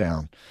shut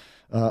down.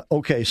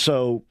 Okay,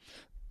 so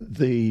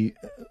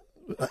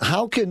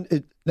how can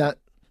it not?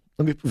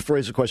 Let me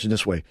rephrase the question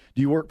this way.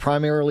 Do you work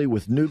primarily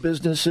with new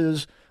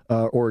businesses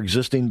or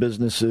existing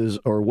businesses,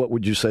 or what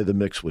would you say the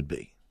mix would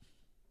be?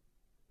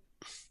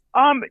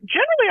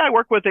 Generally, I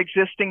work with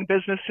existing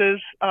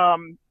businesses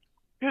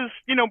because,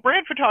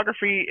 brand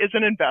photography is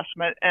an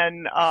investment,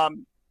 and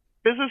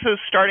businesses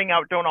starting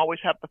out don't always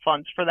have the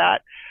funds for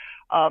that.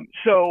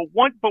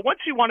 But once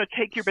you want to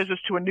take your business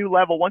to a new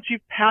level, once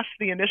you've passed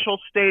the initial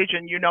stage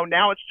and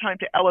now it's time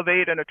to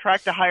elevate and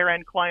attract a higher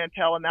end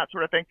clientele and that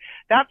sort of thing,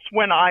 that's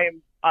when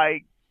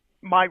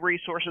my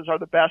resources are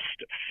the best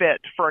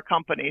fit for a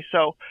company.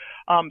 So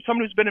someone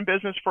who's been in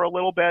business for a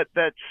little bit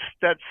that's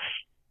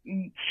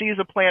sees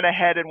a plan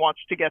ahead and wants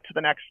to get to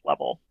the next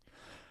level.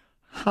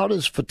 How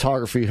does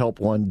photography help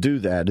one do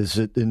that? Is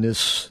it in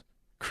this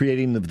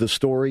creating the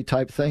story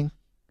type thing?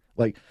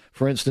 Like,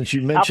 for instance,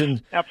 you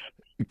mentioned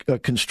a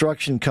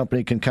construction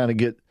company can kind of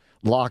get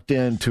locked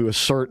into a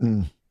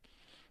certain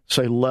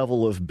say,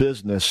 level of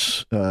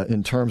business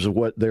in terms of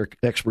what their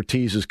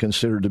expertise is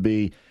considered to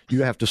be,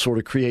 you have to sort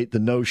of create the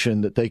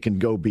notion that they can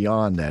go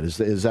beyond that.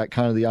 Is that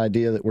kind of the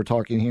idea that we're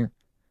talking here?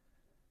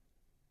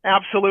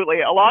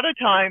 Absolutely. A lot of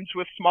times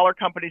with smaller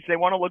companies, they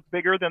want to look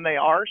bigger than they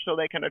are so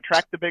they can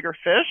attract the bigger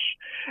fish.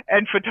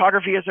 And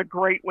photography is a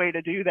great way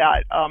to do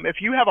that.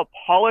 If you have a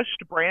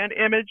polished brand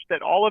image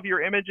that all of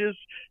your images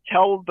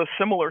tell the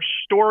similar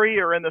story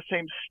or in the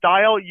same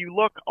style, you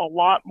look a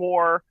lot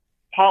more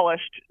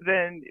polished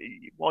than,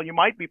 well, you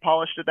might be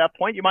polished at that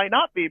point. You might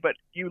not be, but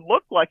you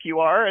look like you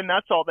are. And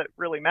that's all that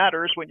really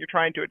matters when you're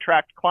trying to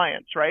attract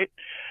clients, right?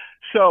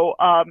 So,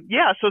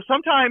 so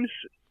sometimes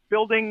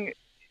building,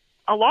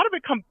 a lot of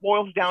it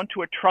boils down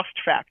to a trust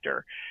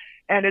factor.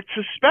 And it's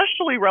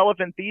especially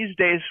relevant these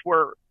days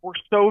where we're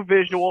so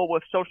visual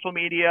with social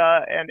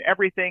media and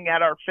everything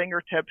at our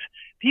fingertips.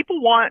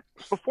 People want,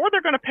 before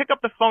they're going to pick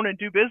up the phone and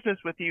do business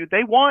with you,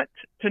 they want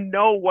to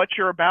know what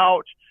you're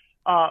about,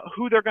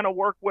 who they're going to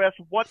work with,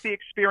 what the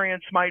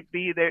experience might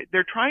be.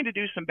 They're trying to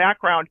do some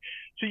background.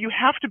 So you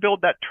have to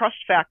build that trust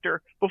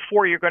factor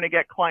before you're going to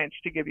get clients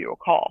to give you a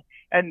call.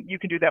 And you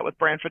can do that with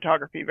brand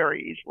photography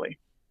very easily.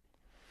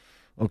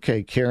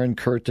 Okay, Karen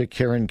Kurta,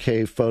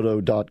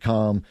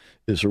 KarenKPhoto.com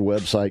is her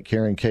website,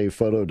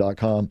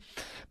 KarenKPhoto.com.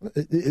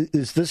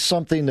 Is this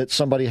something that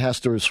somebody has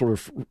to sort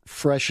of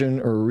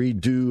freshen or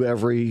redo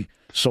every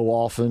so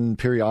often,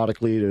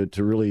 periodically,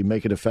 to really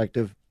make it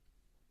effective?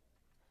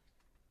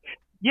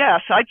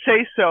 Yes, I'd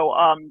say so.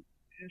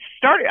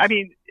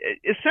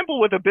 It's simple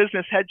with a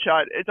business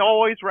headshot. It's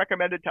always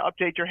recommended to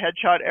update your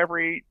headshot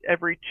every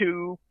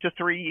 2 to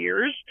 3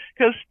 years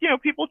because,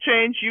 people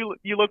change. You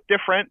look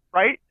different,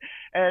 right?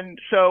 And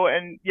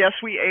yes,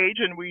 we age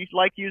and we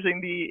like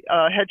using the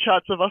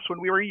headshots of us when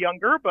we were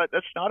younger, but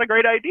that's not a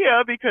great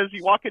idea because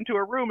you walk into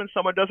a room and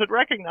someone doesn't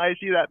recognize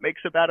you. That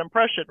makes a bad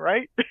impression,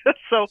 right?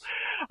 So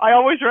I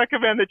always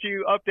recommend that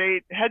you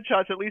update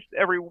headshots at least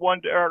every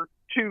 1 or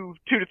 2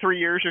 to 3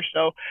 years or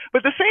so.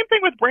 But the same thing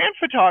with brand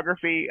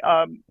photography.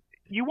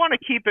 You want to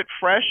keep it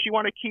fresh. You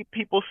want to keep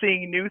people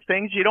seeing new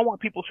things. You don't want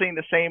people seeing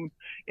the same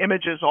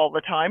images all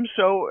the time.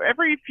 So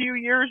every few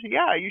years,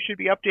 you should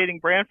be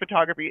updating brand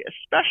photography,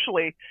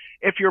 especially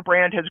if your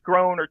brand has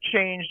grown or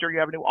changed or you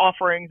have new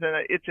offerings.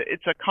 And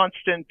it's a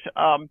constant,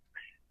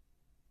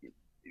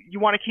 you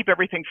want to keep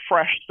everything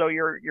fresh so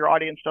your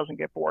audience doesn't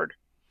get bored.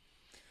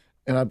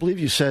 And I believe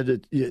you said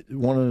that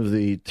one of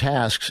the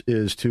tasks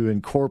is to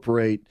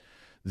incorporate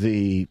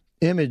the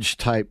image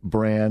type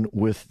brand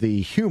with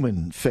the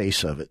human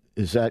face of it.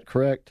 Is that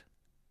correct?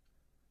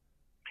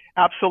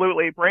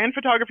 Absolutely. Brand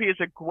photography is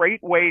a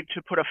great way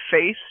to put a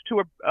face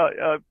to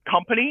a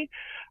company,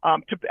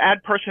 to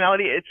add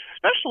personality. It's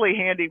especially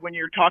handy when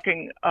you're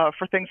talking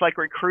for things like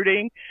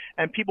recruiting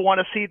and people want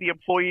to see the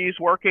employees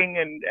working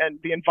and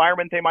the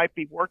environment they might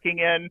be working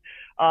in.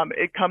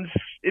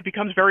 It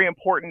becomes very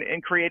important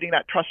in creating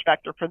that trust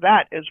factor for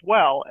that as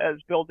well as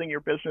building your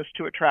business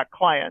to attract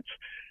clients.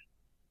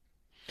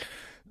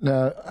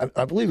 Now,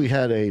 I believe we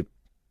had a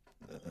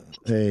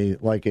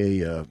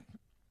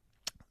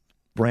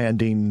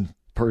branding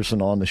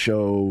person on the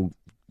show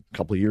a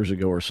couple of years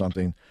ago or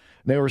something.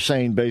 They were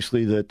saying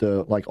basically that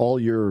like all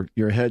your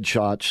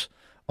headshots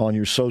on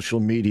your social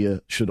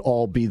media should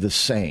all be the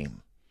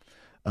same.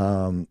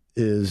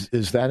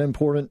 Is that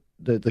important?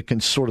 The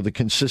sort of the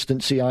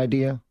consistency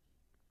idea?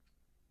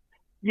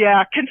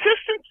 Yeah,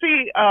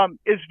 consistency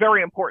is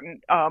very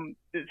important,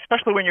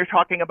 especially when you're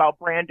talking about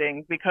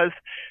branding, because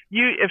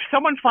if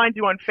someone finds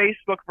you on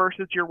Facebook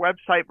versus your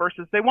website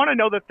they want to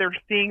know that they're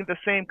seeing the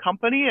same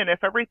company, and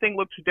if everything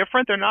looks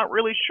different, they're not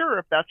really sure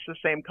if that's the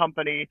same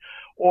company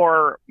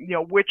or,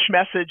 which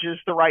message is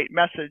the right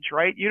message,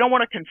 right? You don't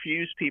want to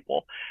confuse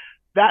people.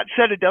 That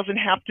said, it doesn't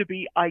have to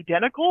be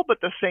identical,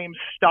 but the same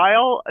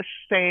style,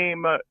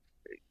 same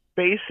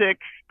basic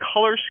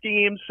color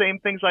schemes, same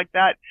things like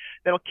that,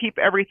 that'll keep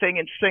everything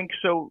in sync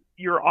so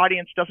your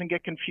audience doesn't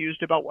get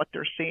confused about what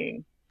they're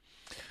seeing.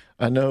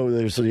 I know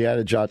there's the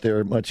adage out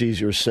there, much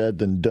easier said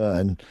than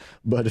done,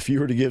 but if you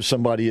were to give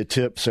somebody a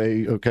tip,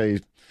 say, okay,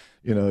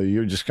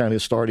 you're just kind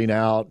of starting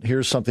out,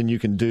 here's something you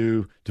can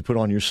do to put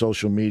on your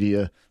social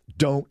media,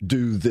 don't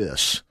do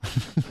this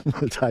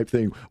type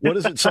thing. What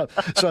is it?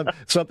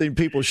 Something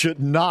people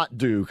should not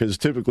do, because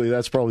typically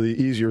that's probably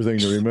the easier thing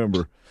to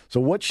remember. So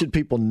what should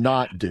people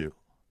not do?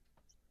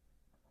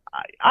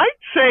 I'd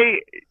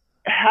say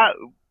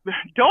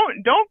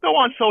don't go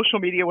on social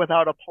media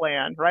without a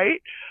plan,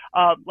 right?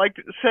 Like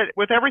I said,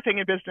 with everything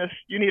in business,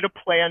 you need a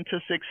plan to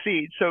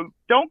succeed. So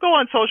don't go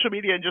on social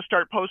media and just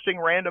start posting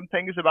random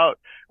things about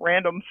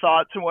random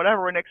thoughts and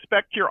whatever and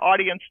expect your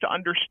audience to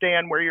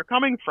understand where you're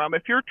coming from.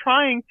 If you're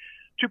trying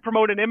to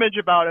promote an image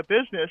about a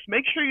business,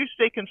 make sure you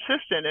stay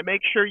consistent and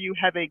make sure you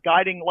have a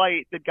guiding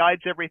light that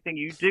guides everything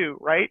you do,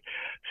 right?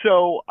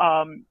 So,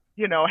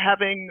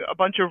 having a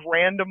bunch of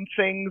random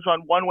things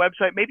on one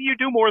website, maybe you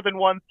do more than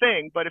one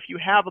thing, but if you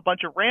have a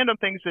bunch of random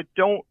things that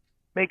don't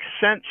make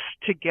sense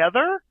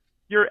together,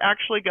 you're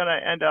actually going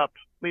to end up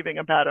leaving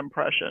a bad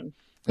impression.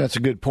 That's a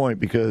good point,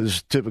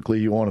 because typically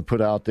you want to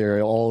put out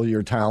there all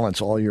your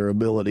talents, all your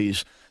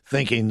abilities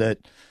thinking that,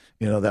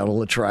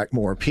 that'll attract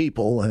more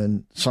people,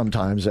 and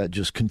sometimes that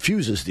just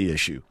confuses the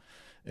issue.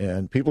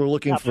 And people are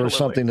looking for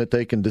something that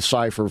they can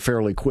decipher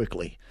fairly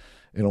quickly.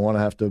 You don't want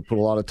to have to put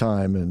a lot of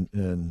time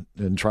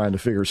in trying to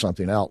figure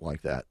something out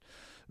like that.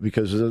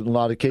 Because in a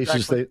lot of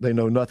cases, they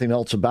know nothing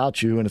else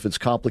about you, and if it's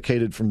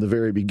complicated from the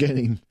very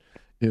beginning,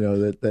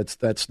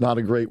 that's not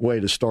a great way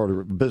to start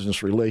a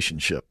business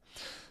relationship.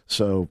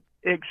 So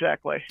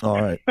exactly.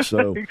 All right.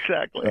 So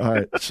exactly. All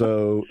right.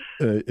 So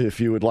if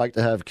you would like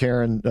to have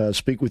Karen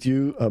speak with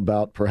you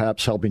about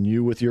perhaps helping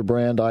you with your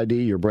brand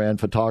ID, your brand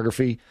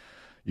photography,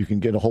 you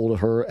can get a hold of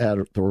her at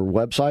her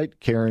website,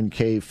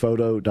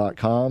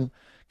 KarenKPhoto.com.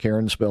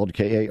 Karen spelled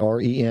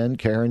Karen,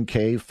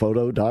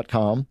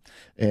 KarenKPhoto.com.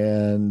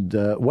 And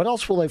what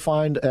else will they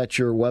find at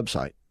your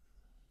website?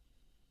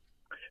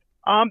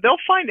 They'll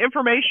find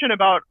information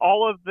about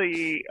all of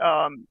the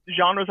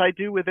genres I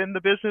do within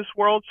the business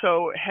world.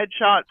 So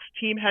headshots,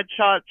 team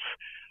headshots,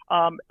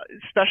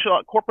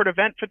 special corporate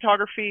event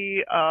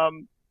photography,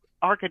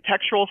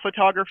 architectural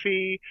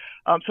photography.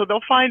 So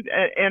they'll find,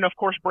 and of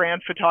course,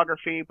 brand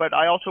photography. But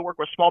I also work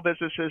with small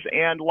businesses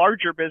and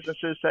larger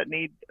businesses that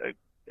need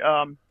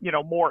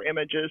more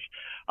images.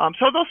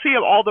 So they'll see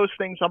all those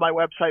things on my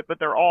website, but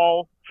they're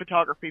all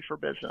photography for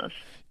business.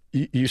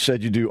 You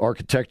said you do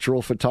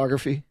architectural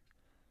photography?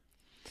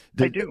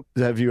 I do.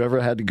 Have you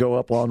ever had to go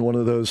up on one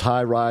of those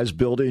high-rise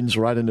buildings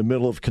right in the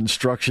middle of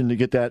construction to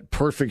get that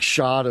perfect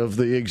shot of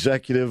the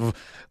executive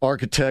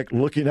architect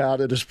looking out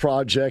at his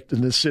project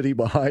and the city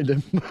behind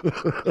him?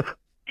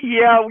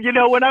 Yeah,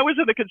 when I was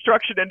in the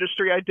construction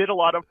industry, I did a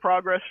lot of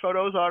progress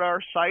photos on our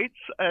sites,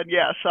 and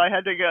yes, I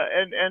had to go.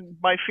 And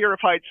my fear of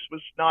heights was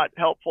not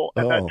helpful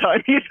at that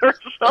time either.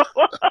 So.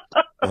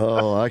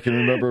 I can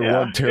remember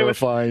one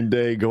terrifying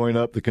day going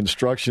up the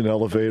construction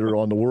elevator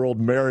on the World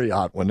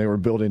Marriott when they were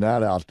building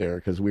that out there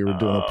because we were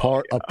doing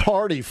a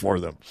party for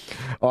them.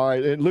 All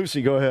right, and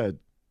Lucy, go ahead.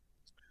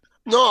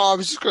 No, I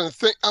was just going to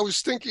think. I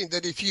was thinking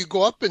that if you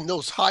go up in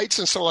those heights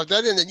and stuff like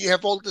that, and then you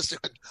have all this,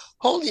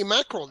 holy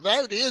mackerel,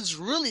 that is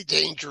really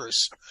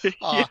dangerous.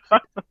 Yeah.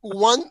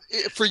 One,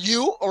 for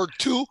you, or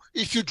two,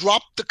 if you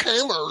drop the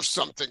camera or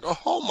something.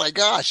 Oh my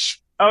gosh.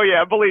 Oh,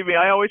 yeah, believe me,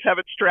 I always have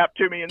it strapped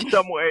to me in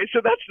some way,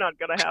 so that's not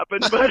going to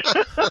happen. But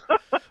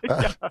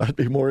yeah. I'd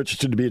be more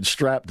interested in being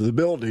strapped to the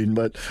building,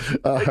 but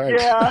all right.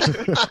 Yeah.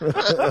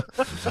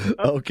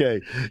 Okay,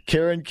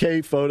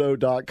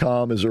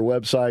 KarenKPhoto.com is her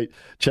website.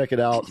 Check it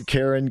out,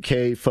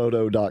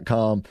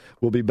 KarenKPhoto.com.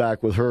 We'll be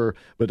back with her,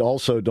 but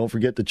also don't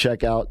forget to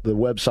check out the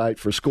website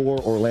for SCORE,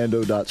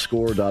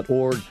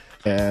 orlando.score.org.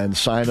 And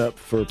sign up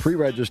for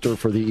pre-register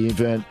for the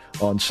event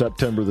on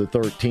September the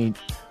 13th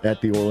at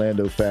the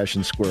Orlando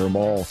Fashion Square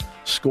Mall.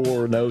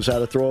 SCORE knows how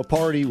to throw a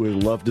party.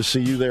 We'd love to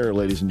see you there,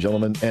 ladies and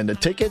gentlemen. And the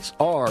tickets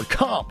are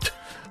comped.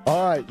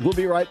 All right, we'll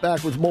be right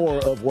back with more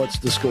of What's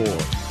the Score?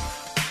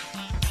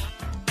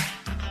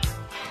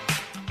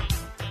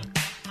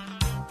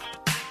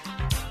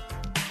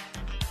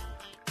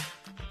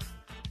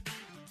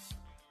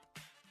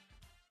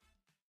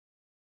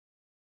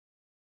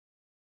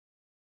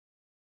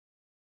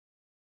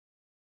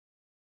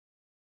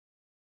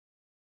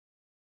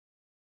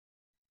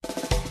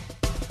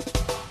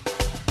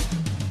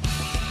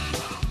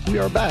 We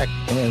are back,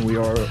 and we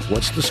are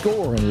What's the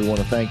Score? And we want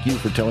to thank you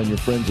for telling your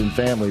friends and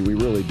family. We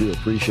really do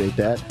appreciate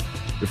that.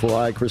 Before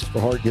I,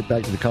 Christopher Hart, get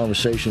back to the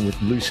conversation with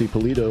Lucy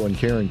Polito and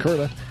Karen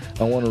Kurta,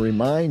 I want to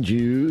remind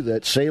you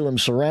that Salem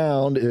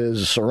Surround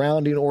is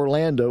surrounding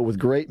Orlando with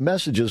great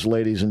messages,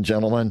 ladies and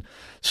gentlemen.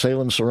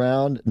 Salem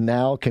Surround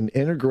now can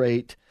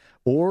integrate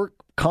or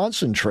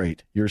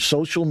concentrate your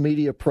social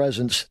media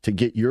presence to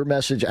get your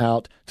message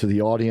out to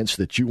the audience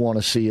that you want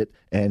to see it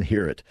and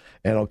hear it.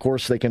 And, of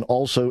course, they can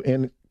also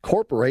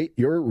incorporate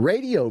your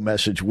radio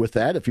message with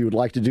that if you would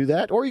like to do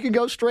that, or you can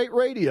go straight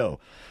radio.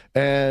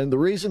 And the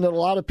reason that a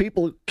lot of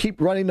people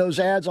keep running those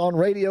ads on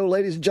radio,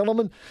 ladies and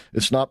gentlemen,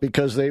 it's not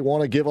because they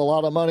want to give a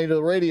lot of money to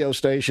the radio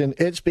station.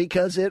 It's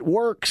because it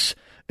works,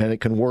 and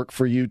it can work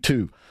for you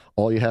too.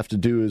 All you have to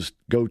do is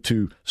go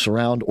to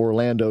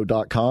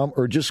surroundorlando.com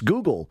or just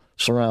Google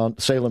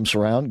Salem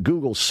Surround,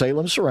 Google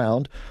Salem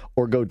Surround,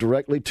 or go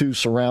directly to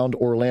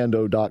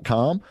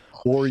surroundorlando.com.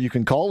 Or you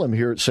can call them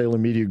here at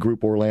Salem Media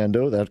Group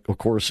Orlando. That, of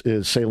course,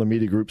 is Salem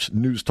Media Group's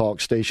News Talk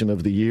Station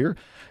of the Year.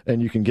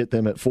 And you can get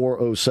them at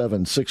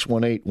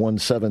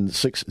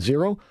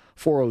 407-618-1760,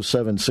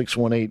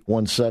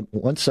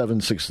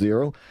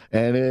 407-618-1760.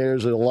 And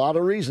there's a lot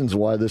of reasons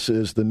why this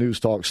is the News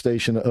Talk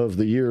Station of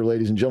the Year,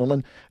 ladies and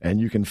gentlemen. And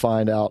you can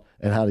find out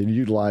and how to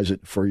utilize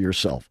it for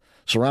yourself.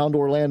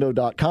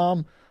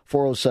 SurroundOrlando.com.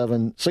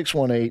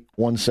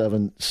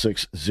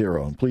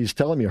 407-618-1760. And please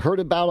tell them you heard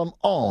about them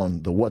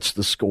on the What's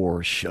the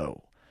Score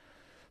show.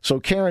 So,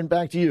 Karen,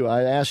 back to you.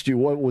 I asked you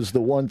what was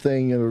the one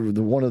thing or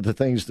one of the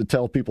things to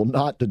tell people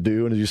not to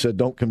do, and as you said,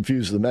 don't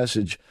confuse the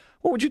message.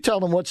 What would you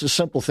tell them? What's a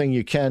simple thing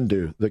you can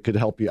do that could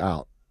help you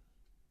out?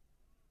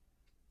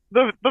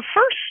 the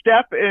first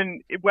step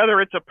in whether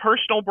it's a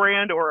personal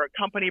brand or a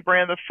company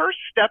brand, the first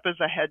step is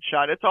a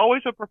headshot. It's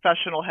always a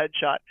professional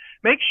headshot.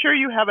 Make sure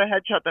you have a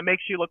headshot that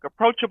makes you look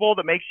approachable,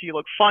 that makes you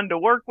look fun to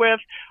work with,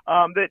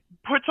 that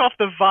puts off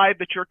the vibe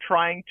that you're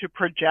trying to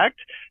project.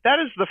 That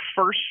is the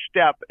first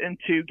step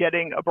into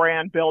getting a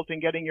brand built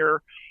and getting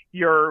your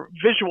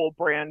visual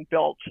brand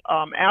built.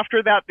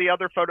 After that, the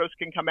other photos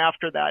can come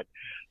after that.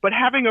 But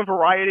having a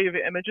variety of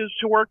images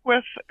to work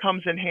with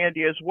comes in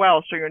handy as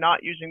well, so you're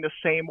not using the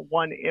same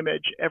one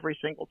image every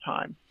single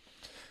time.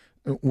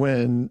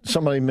 When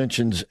somebody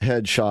mentions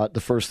headshot, the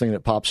first thing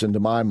that pops into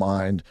my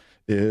mind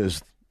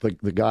is the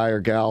guy or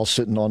gal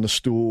sitting on the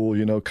stool,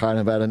 kind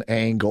of at an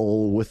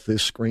angle with the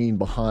screen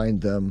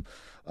behind them.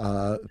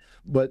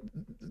 But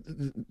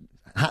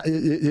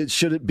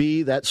should it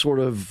be that sort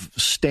of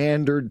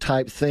standard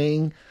type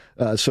thing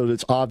so that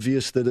it's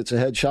obvious that it's a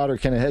headshot, or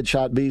can a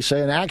headshot be,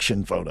 say, an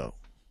action photo?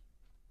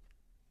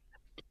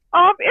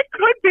 It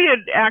could be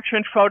an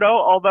action photo,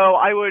 although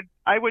I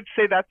would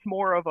say that's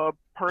more of a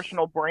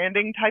personal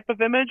branding type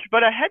of image.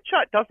 But a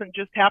headshot doesn't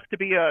just have to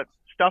be a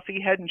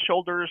stuffy head and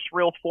shoulders,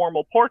 real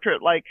formal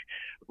portrait like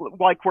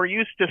we're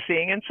used to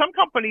seeing. And some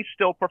companies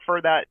still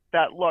prefer that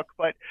look,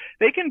 but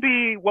they can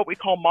be what we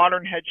call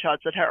modern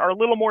headshots that are a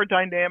little more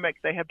dynamic.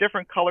 They have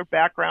different color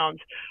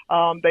backgrounds.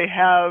 They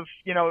have,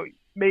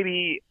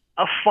 maybe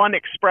a fun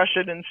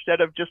expression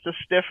instead of just a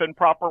stiff and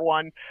proper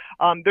one.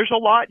 There's a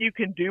lot you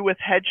can do with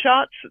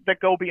headshots that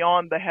go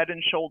beyond the head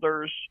and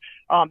shoulders.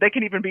 They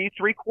can even be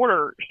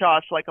 3/4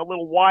 shots, like a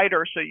little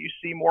wider, so you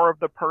see more of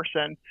the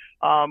person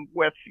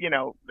with,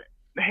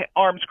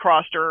 arms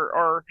crossed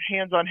or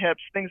hands on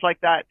hips, things like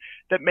that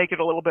make it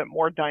a little bit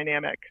more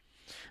dynamic.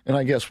 And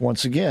I guess,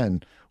 once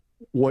again,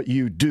 what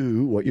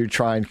you're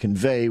trying to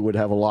convey would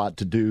have a lot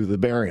to do the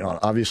bearing on it.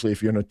 Obviously,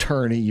 if you're an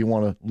attorney, you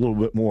want a little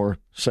bit more,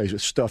 say, a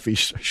stuffy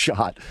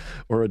shot,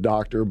 or a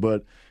doctor.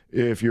 But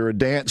if you're a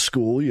dance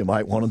school, you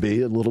might want to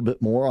be a little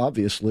bit more,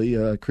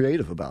 obviously,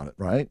 creative about it,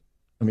 right?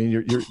 I mean,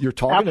 you're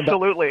talking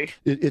Absolutely. about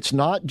it's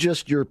not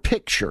just your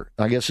picture,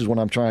 I guess is what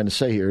I'm trying to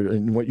say here,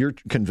 and what you're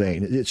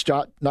conveying. It's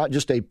not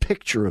just a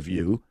picture of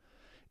you.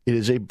 It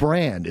is a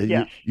brand.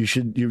 Yes.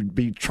 You'd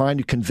be trying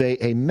to convey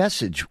a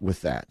message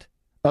with that,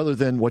 other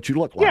than what you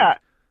look like.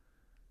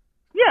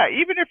 Yeah,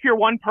 even if you're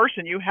one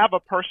person, you have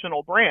a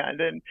personal brand.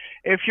 And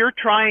if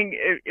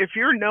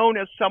you're known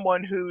as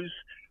someone who's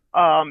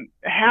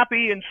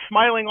happy and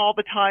smiling all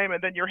the time,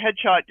 and then your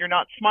headshot, you're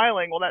not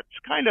smiling, well, that's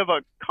kind of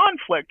a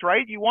conflict,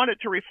 right? You want it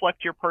to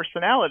reflect your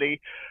personality.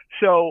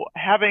 So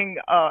having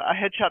a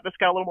headshot that's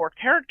got a little more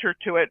character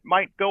to it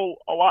might go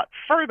a lot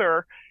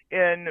further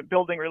in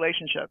building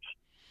relationships.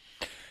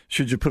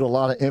 Should you put a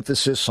lot of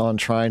emphasis on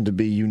trying to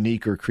be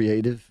unique or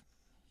creative?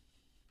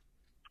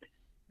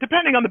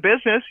 Depending on the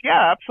business,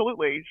 yeah,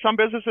 absolutely. Some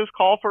businesses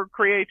call for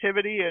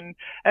creativity, and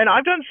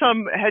I've done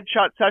some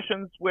headshot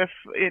sessions with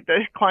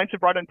the clients have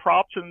brought in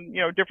props and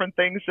different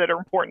things that are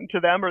important to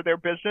them or their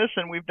business,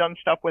 and we've done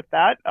stuff with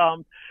that.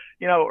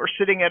 Or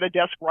sitting at a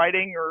desk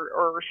writing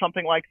or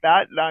something like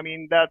that. I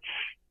mean,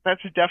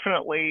 that's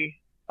definitely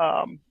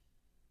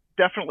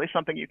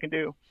something you can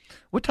do.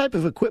 What type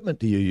of equipment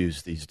do you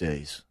use these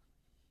days?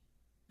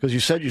 Because you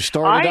said you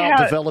started out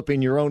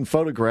developing your own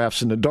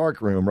photographs in the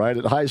darkroom, right,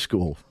 at high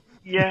school.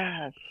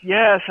 Yes,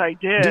 I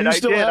did. Do you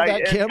still have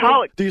that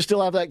camera? Do you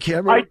still have that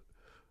camera?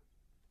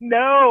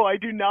 No, I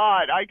do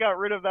not. I got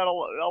rid of that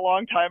a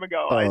long time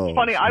ago. It's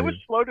funny. I was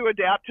slow to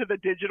adapt to the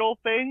digital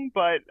thing,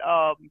 but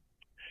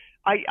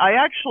I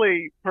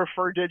actually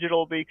prefer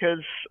digital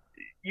because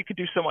you could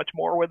do so much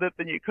more with it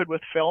than you could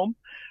with film.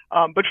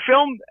 But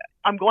film,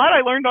 I'm glad I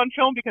learned on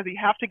film because you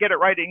have to get it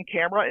right in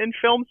camera in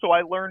film. So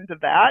I learned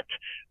that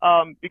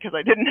because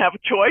I didn't have a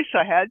choice.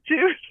 I had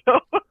to.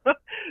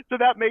 So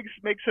that makes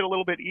it a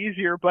little bit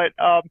easier. But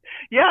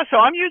so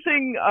I'm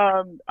using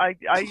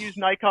I use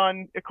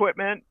Nikon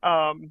equipment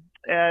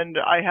and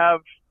I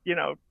have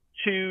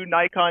 2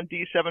 Nikon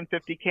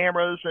D750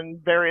 cameras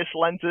and various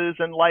lenses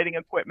and lighting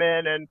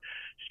equipment and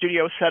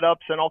studio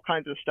setups and all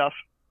kinds of stuff.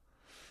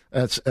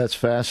 That's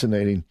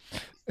fascinating.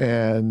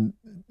 And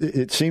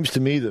it seems to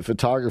me that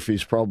photography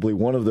is probably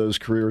one of those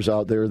careers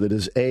out there that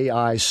is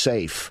AI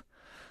safe.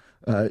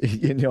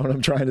 You know what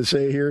I'm trying to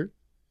say here?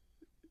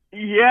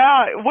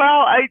 Yeah,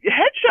 well,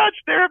 headshots,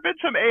 there have been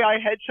some AI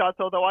headshots,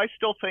 although I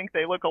still think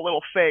they look a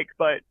little fake,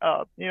 but,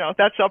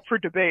 that's up for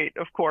debate,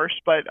 of course.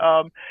 But,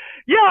 I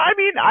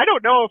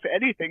don't know if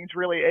anything's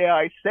really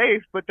AI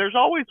safe, but there's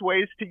always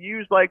ways to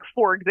use, like,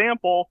 for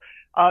example,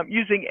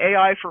 using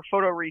AI for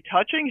photo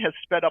retouching has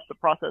sped up the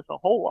process a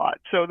whole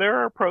lot. So there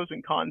are pros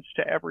and cons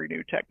to every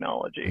new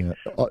technology.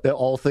 Yeah.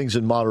 All things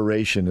in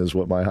moderation is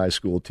what my high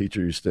school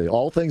teacher used to say.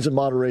 All things in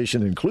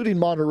moderation, including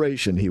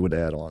moderation, he would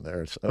add on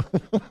there. So,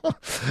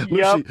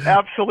 Lucy,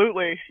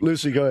 absolutely.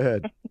 Lucy, go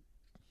ahead.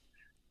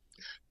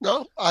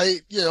 No,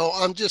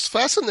 I'm just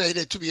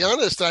fascinated, to be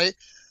honest. I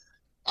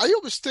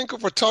always think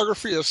of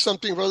photography as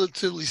something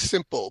relatively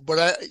simple,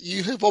 but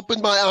you have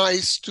opened my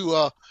eyes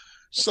to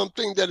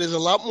something that is a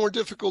lot more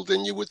difficult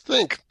than you would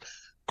think.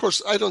 Of course,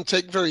 I don't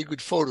take very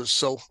good photos,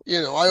 so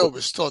I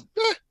always thought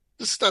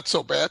It's not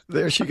so bad.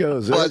 There she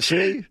goes.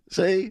 See?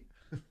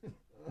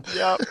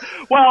 Yeah.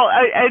 Well,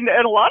 and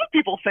a lot of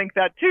people think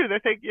that too. They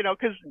think,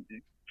 because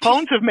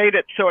phones have made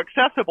it so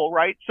accessible,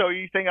 right? So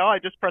you think, I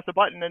just press a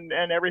button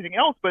and everything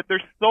else, but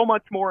there's so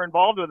much more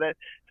involved with it,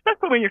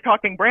 especially when you're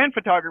talking brand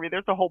photography.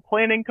 There's a whole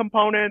planning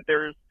component.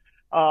 There's,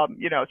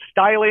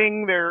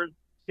 styling. There's,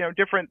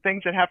 different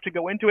things that have to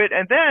go into it.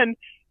 And then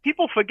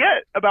people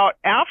forget about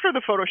after the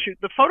photo shoot,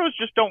 the photos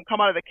just don't come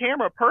out of the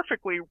camera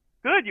perfectly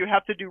good. You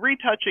have to do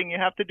retouching. You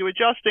have to do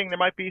adjusting. There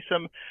might be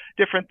some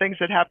different things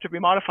that have to be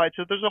modified.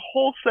 So there's a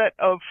whole set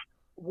of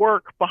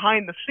work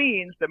behind the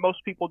scenes that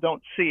most people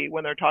don't see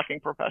when they're talking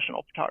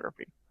professional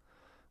photography.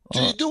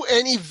 Do you do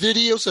any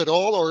videos at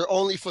all or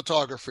only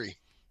photography?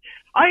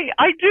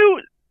 I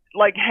do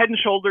like Head and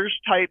Shoulders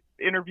type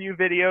interview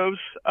videos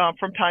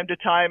from time to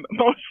time,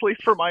 mostly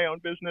for my own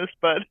business,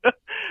 but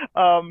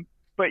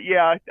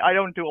yeah, I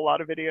don't do a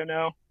lot of video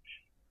now.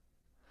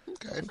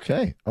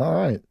 Okay. All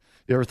right.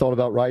 You ever thought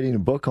about writing a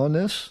book on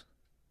this?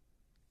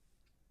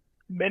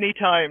 Many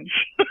times.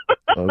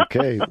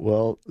 Okay.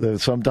 Well,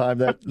 sometime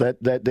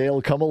that day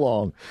will come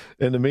along.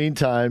 In the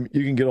meantime,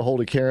 you can get a hold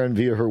of Karen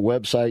via her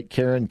website,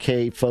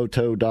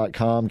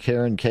 KarenKPhoto.com,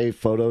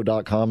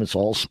 KarenKPhoto.com. It's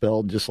all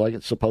spelled just like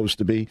it's supposed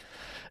to be.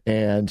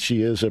 And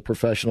she is a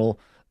professional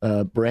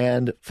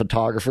brand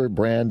photographer,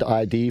 brand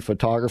ID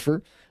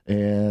photographer.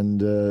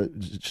 And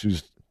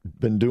she's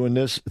been doing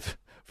this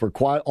for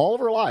quite all of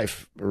her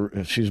life.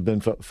 She's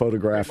been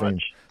photographing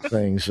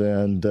things.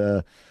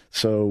 And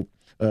so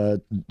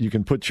you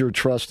can put your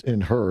trust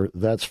in her,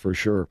 that's for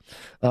sure.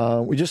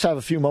 We just have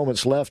a few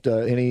moments left.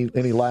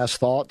 Any last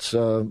thoughts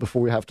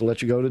before we have to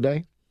let you go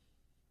today?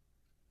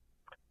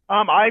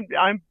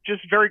 I'm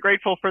just very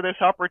grateful for this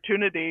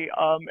opportunity,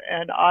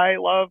 and I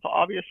love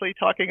obviously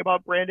talking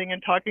about branding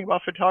and talking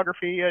about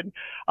photography, and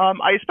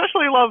I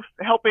especially love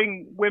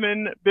helping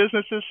women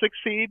businesses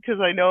succeed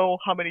because I know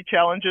how many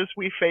challenges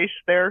we face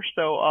there.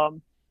 So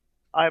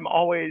I'm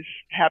always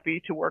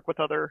happy to work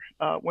with other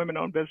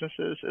women-owned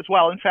businesses as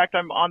well. In fact,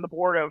 I'm on the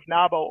board of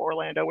NABO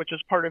Orlando, which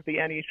is part of the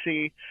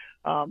NEC.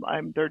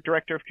 I'm their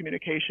director of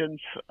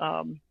communications,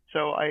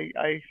 so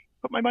I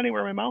put my money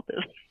where my mouth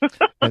is.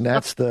 And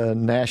that's the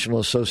National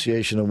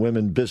Association of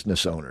Women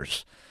Business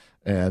Owners.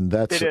 And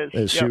that's,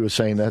 as she was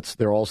saying,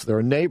 they're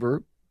a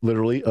neighbor,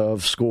 literally,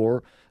 of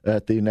SCORE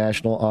at the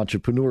National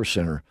Entrepreneur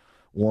Center.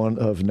 One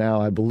of now,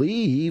 I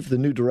believe, the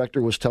new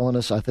director was telling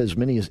us, I think as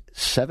many as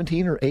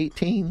 17 or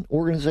 18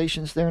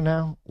 organizations there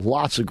now.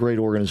 Lots of great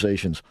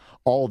organizations,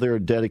 all there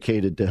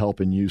dedicated to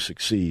helping you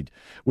succeed,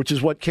 which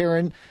is what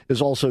Karen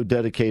is also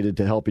dedicated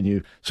to helping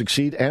you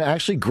succeed and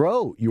actually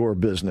grow your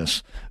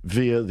business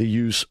via the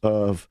use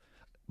of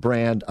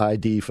brand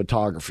ID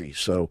photography.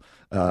 So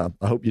I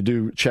hope you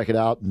do check it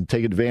out and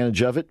take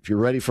advantage of it if you're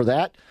ready for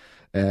that.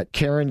 At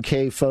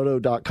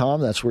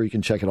KarenKPhoto.com. That's where you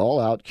can check it all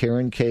out,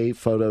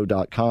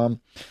 KarenKPhoto.com.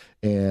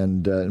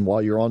 And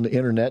while you're on the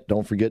internet,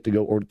 don't forget to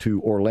go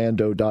to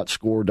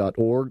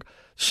orlando.score.org.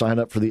 Sign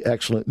up for the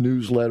excellent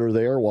newsletter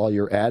there while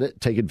you're at it.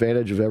 Take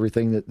advantage of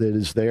everything that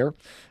is there.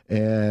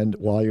 And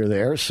while you're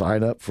there,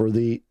 sign up for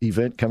the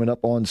event coming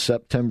up on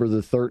September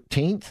the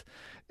 13th.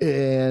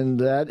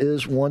 And that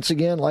is, once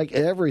again, like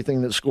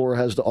everything that SCORE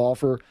has to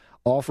offer,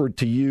 offered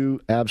to you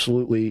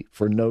absolutely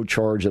for no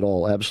charge at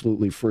all,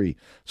 absolutely free.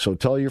 So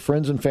tell your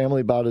friends and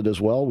family about it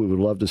as well. We would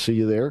love to see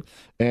you there.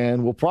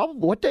 And we'll probably,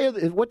 what day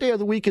of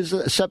the week is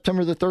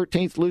September the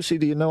 13th, Lucy?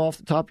 Do you know off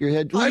the top of your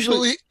head?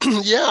 Usually,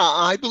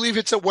 I believe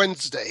it's a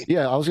Wednesday.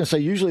 Yeah, I was going to say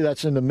usually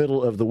that's in the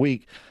middle of the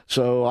week.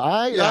 So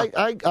I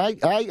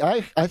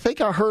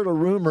think I heard a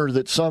rumor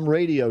that some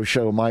radio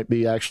show might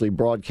be actually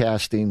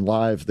broadcasting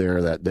live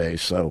there that day.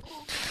 So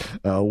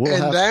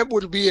that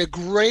would be a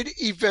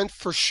great event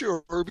for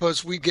sure,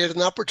 because we get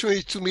an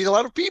opportunity to meet a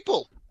lot of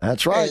people.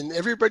 That's right. And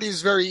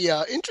everybody's very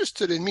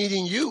interested in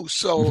meeting you.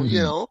 So,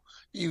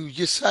 you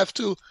just have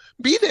to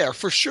be there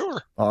for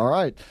sure. All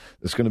right.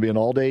 It's going to be an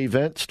all-day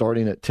event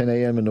starting at 10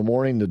 a.m. in the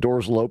morning. The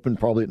doors will open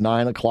probably at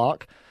 9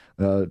 o'clock.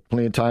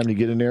 Plenty of time to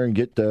get in there and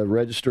get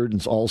registered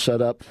and all set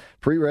up.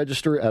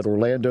 Pre-register at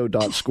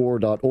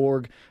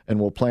orlando.score.org, and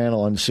we'll plan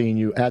on seeing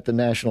you at the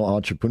National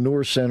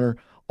Entrepreneur Center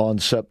on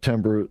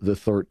September the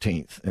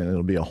 13th, and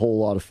it'll be a whole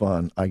lot of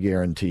fun. I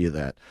guarantee you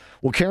that.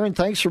 Well, Karen,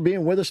 thanks for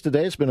being with us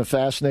today. It's been a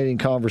fascinating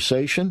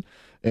conversation,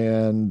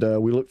 and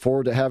we look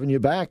forward to having you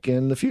back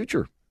in the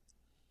future.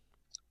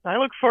 I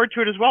look forward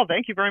to it as well.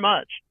 Thank you very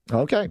much.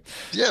 Okay.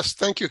 Yes,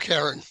 thank you,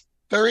 Karen.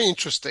 Very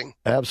interesting.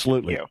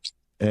 Absolutely. Thank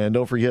you. And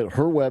don't forget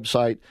her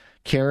website,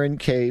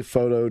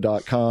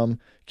 KarenKPhoto.com,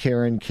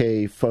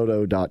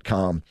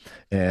 KarenKPhoto.com,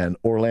 and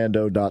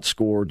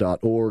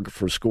orlando.score.org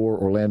for SCORE,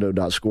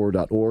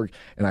 orlando.score.org.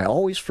 And I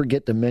always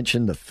forget to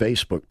mention the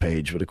Facebook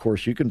page, but of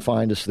course you can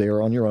find us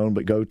there on your own,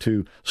 but go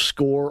to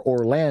SCORE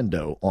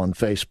Orlando on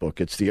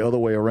Facebook. It's the other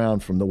way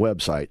around from the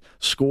website.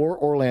 SCORE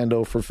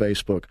Orlando for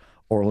Facebook,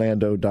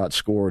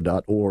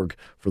 orlando.score.org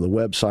for the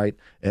website.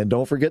 And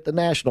don't forget the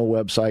national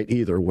website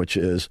either, which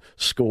is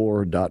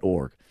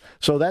score.org.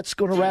 So that's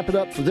going to wrap it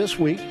up for this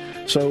week.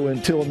 So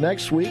until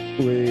next week,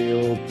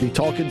 we'll be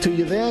talking to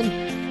you then.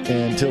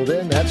 And until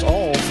then, that's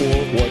all for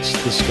What's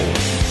the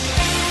Score?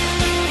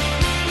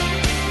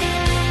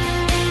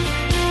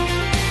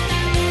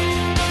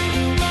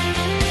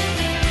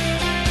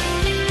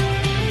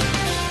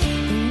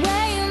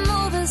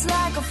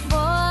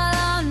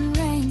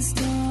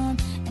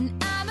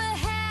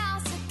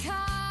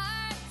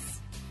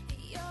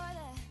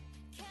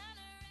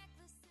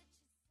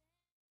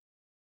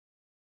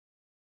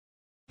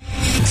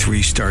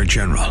 Three-star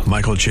General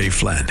Michael J.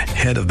 Flynn,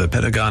 head of the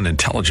Pentagon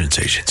Intelligence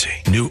Agency,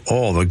 knew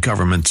all the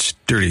government's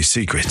dirty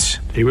secrets.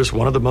 He was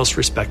one of the most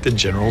respected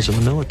generals in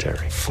the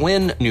military.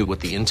 Flynn knew what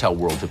the intel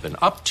world had been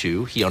up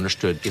to. He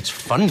understood its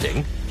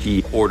funding.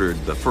 He ordered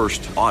the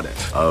first audit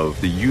of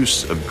the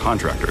use of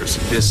contractors.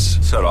 This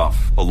set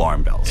off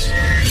alarm bells.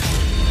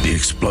 The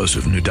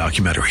explosive new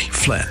documentary,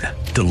 Flynn,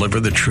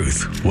 Deliver the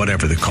Truth,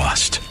 Whatever the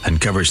Cost,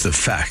 uncovers the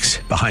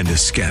facts behind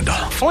this scandal.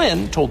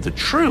 Flynn told the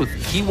truth.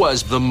 He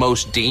was the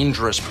most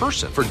dangerous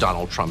person for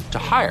Donald Trump to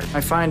hire. I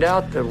find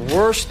out the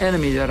worst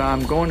enemy that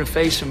I'm going to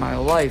face in my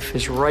life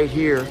is right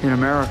here in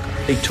America.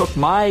 They took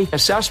my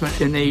assessment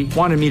and they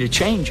wanted me to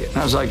change it. And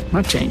I was like, I'm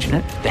not changing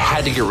it. They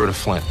had to get rid of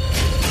Flynn.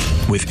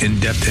 With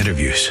in-depth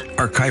interviews,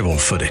 archival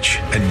footage,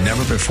 and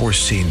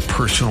never-before-seen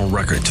personal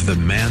records of the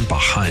man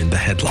behind the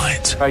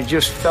headlines. I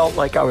just felt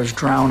like I was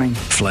drowning.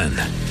 Flynn,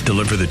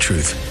 Deliver the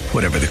Truth,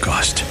 Whatever the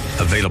Cost.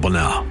 Available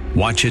now.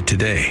 Watch it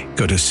today.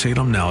 Go to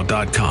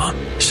salemnow.com.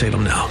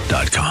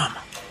 salemnow.com.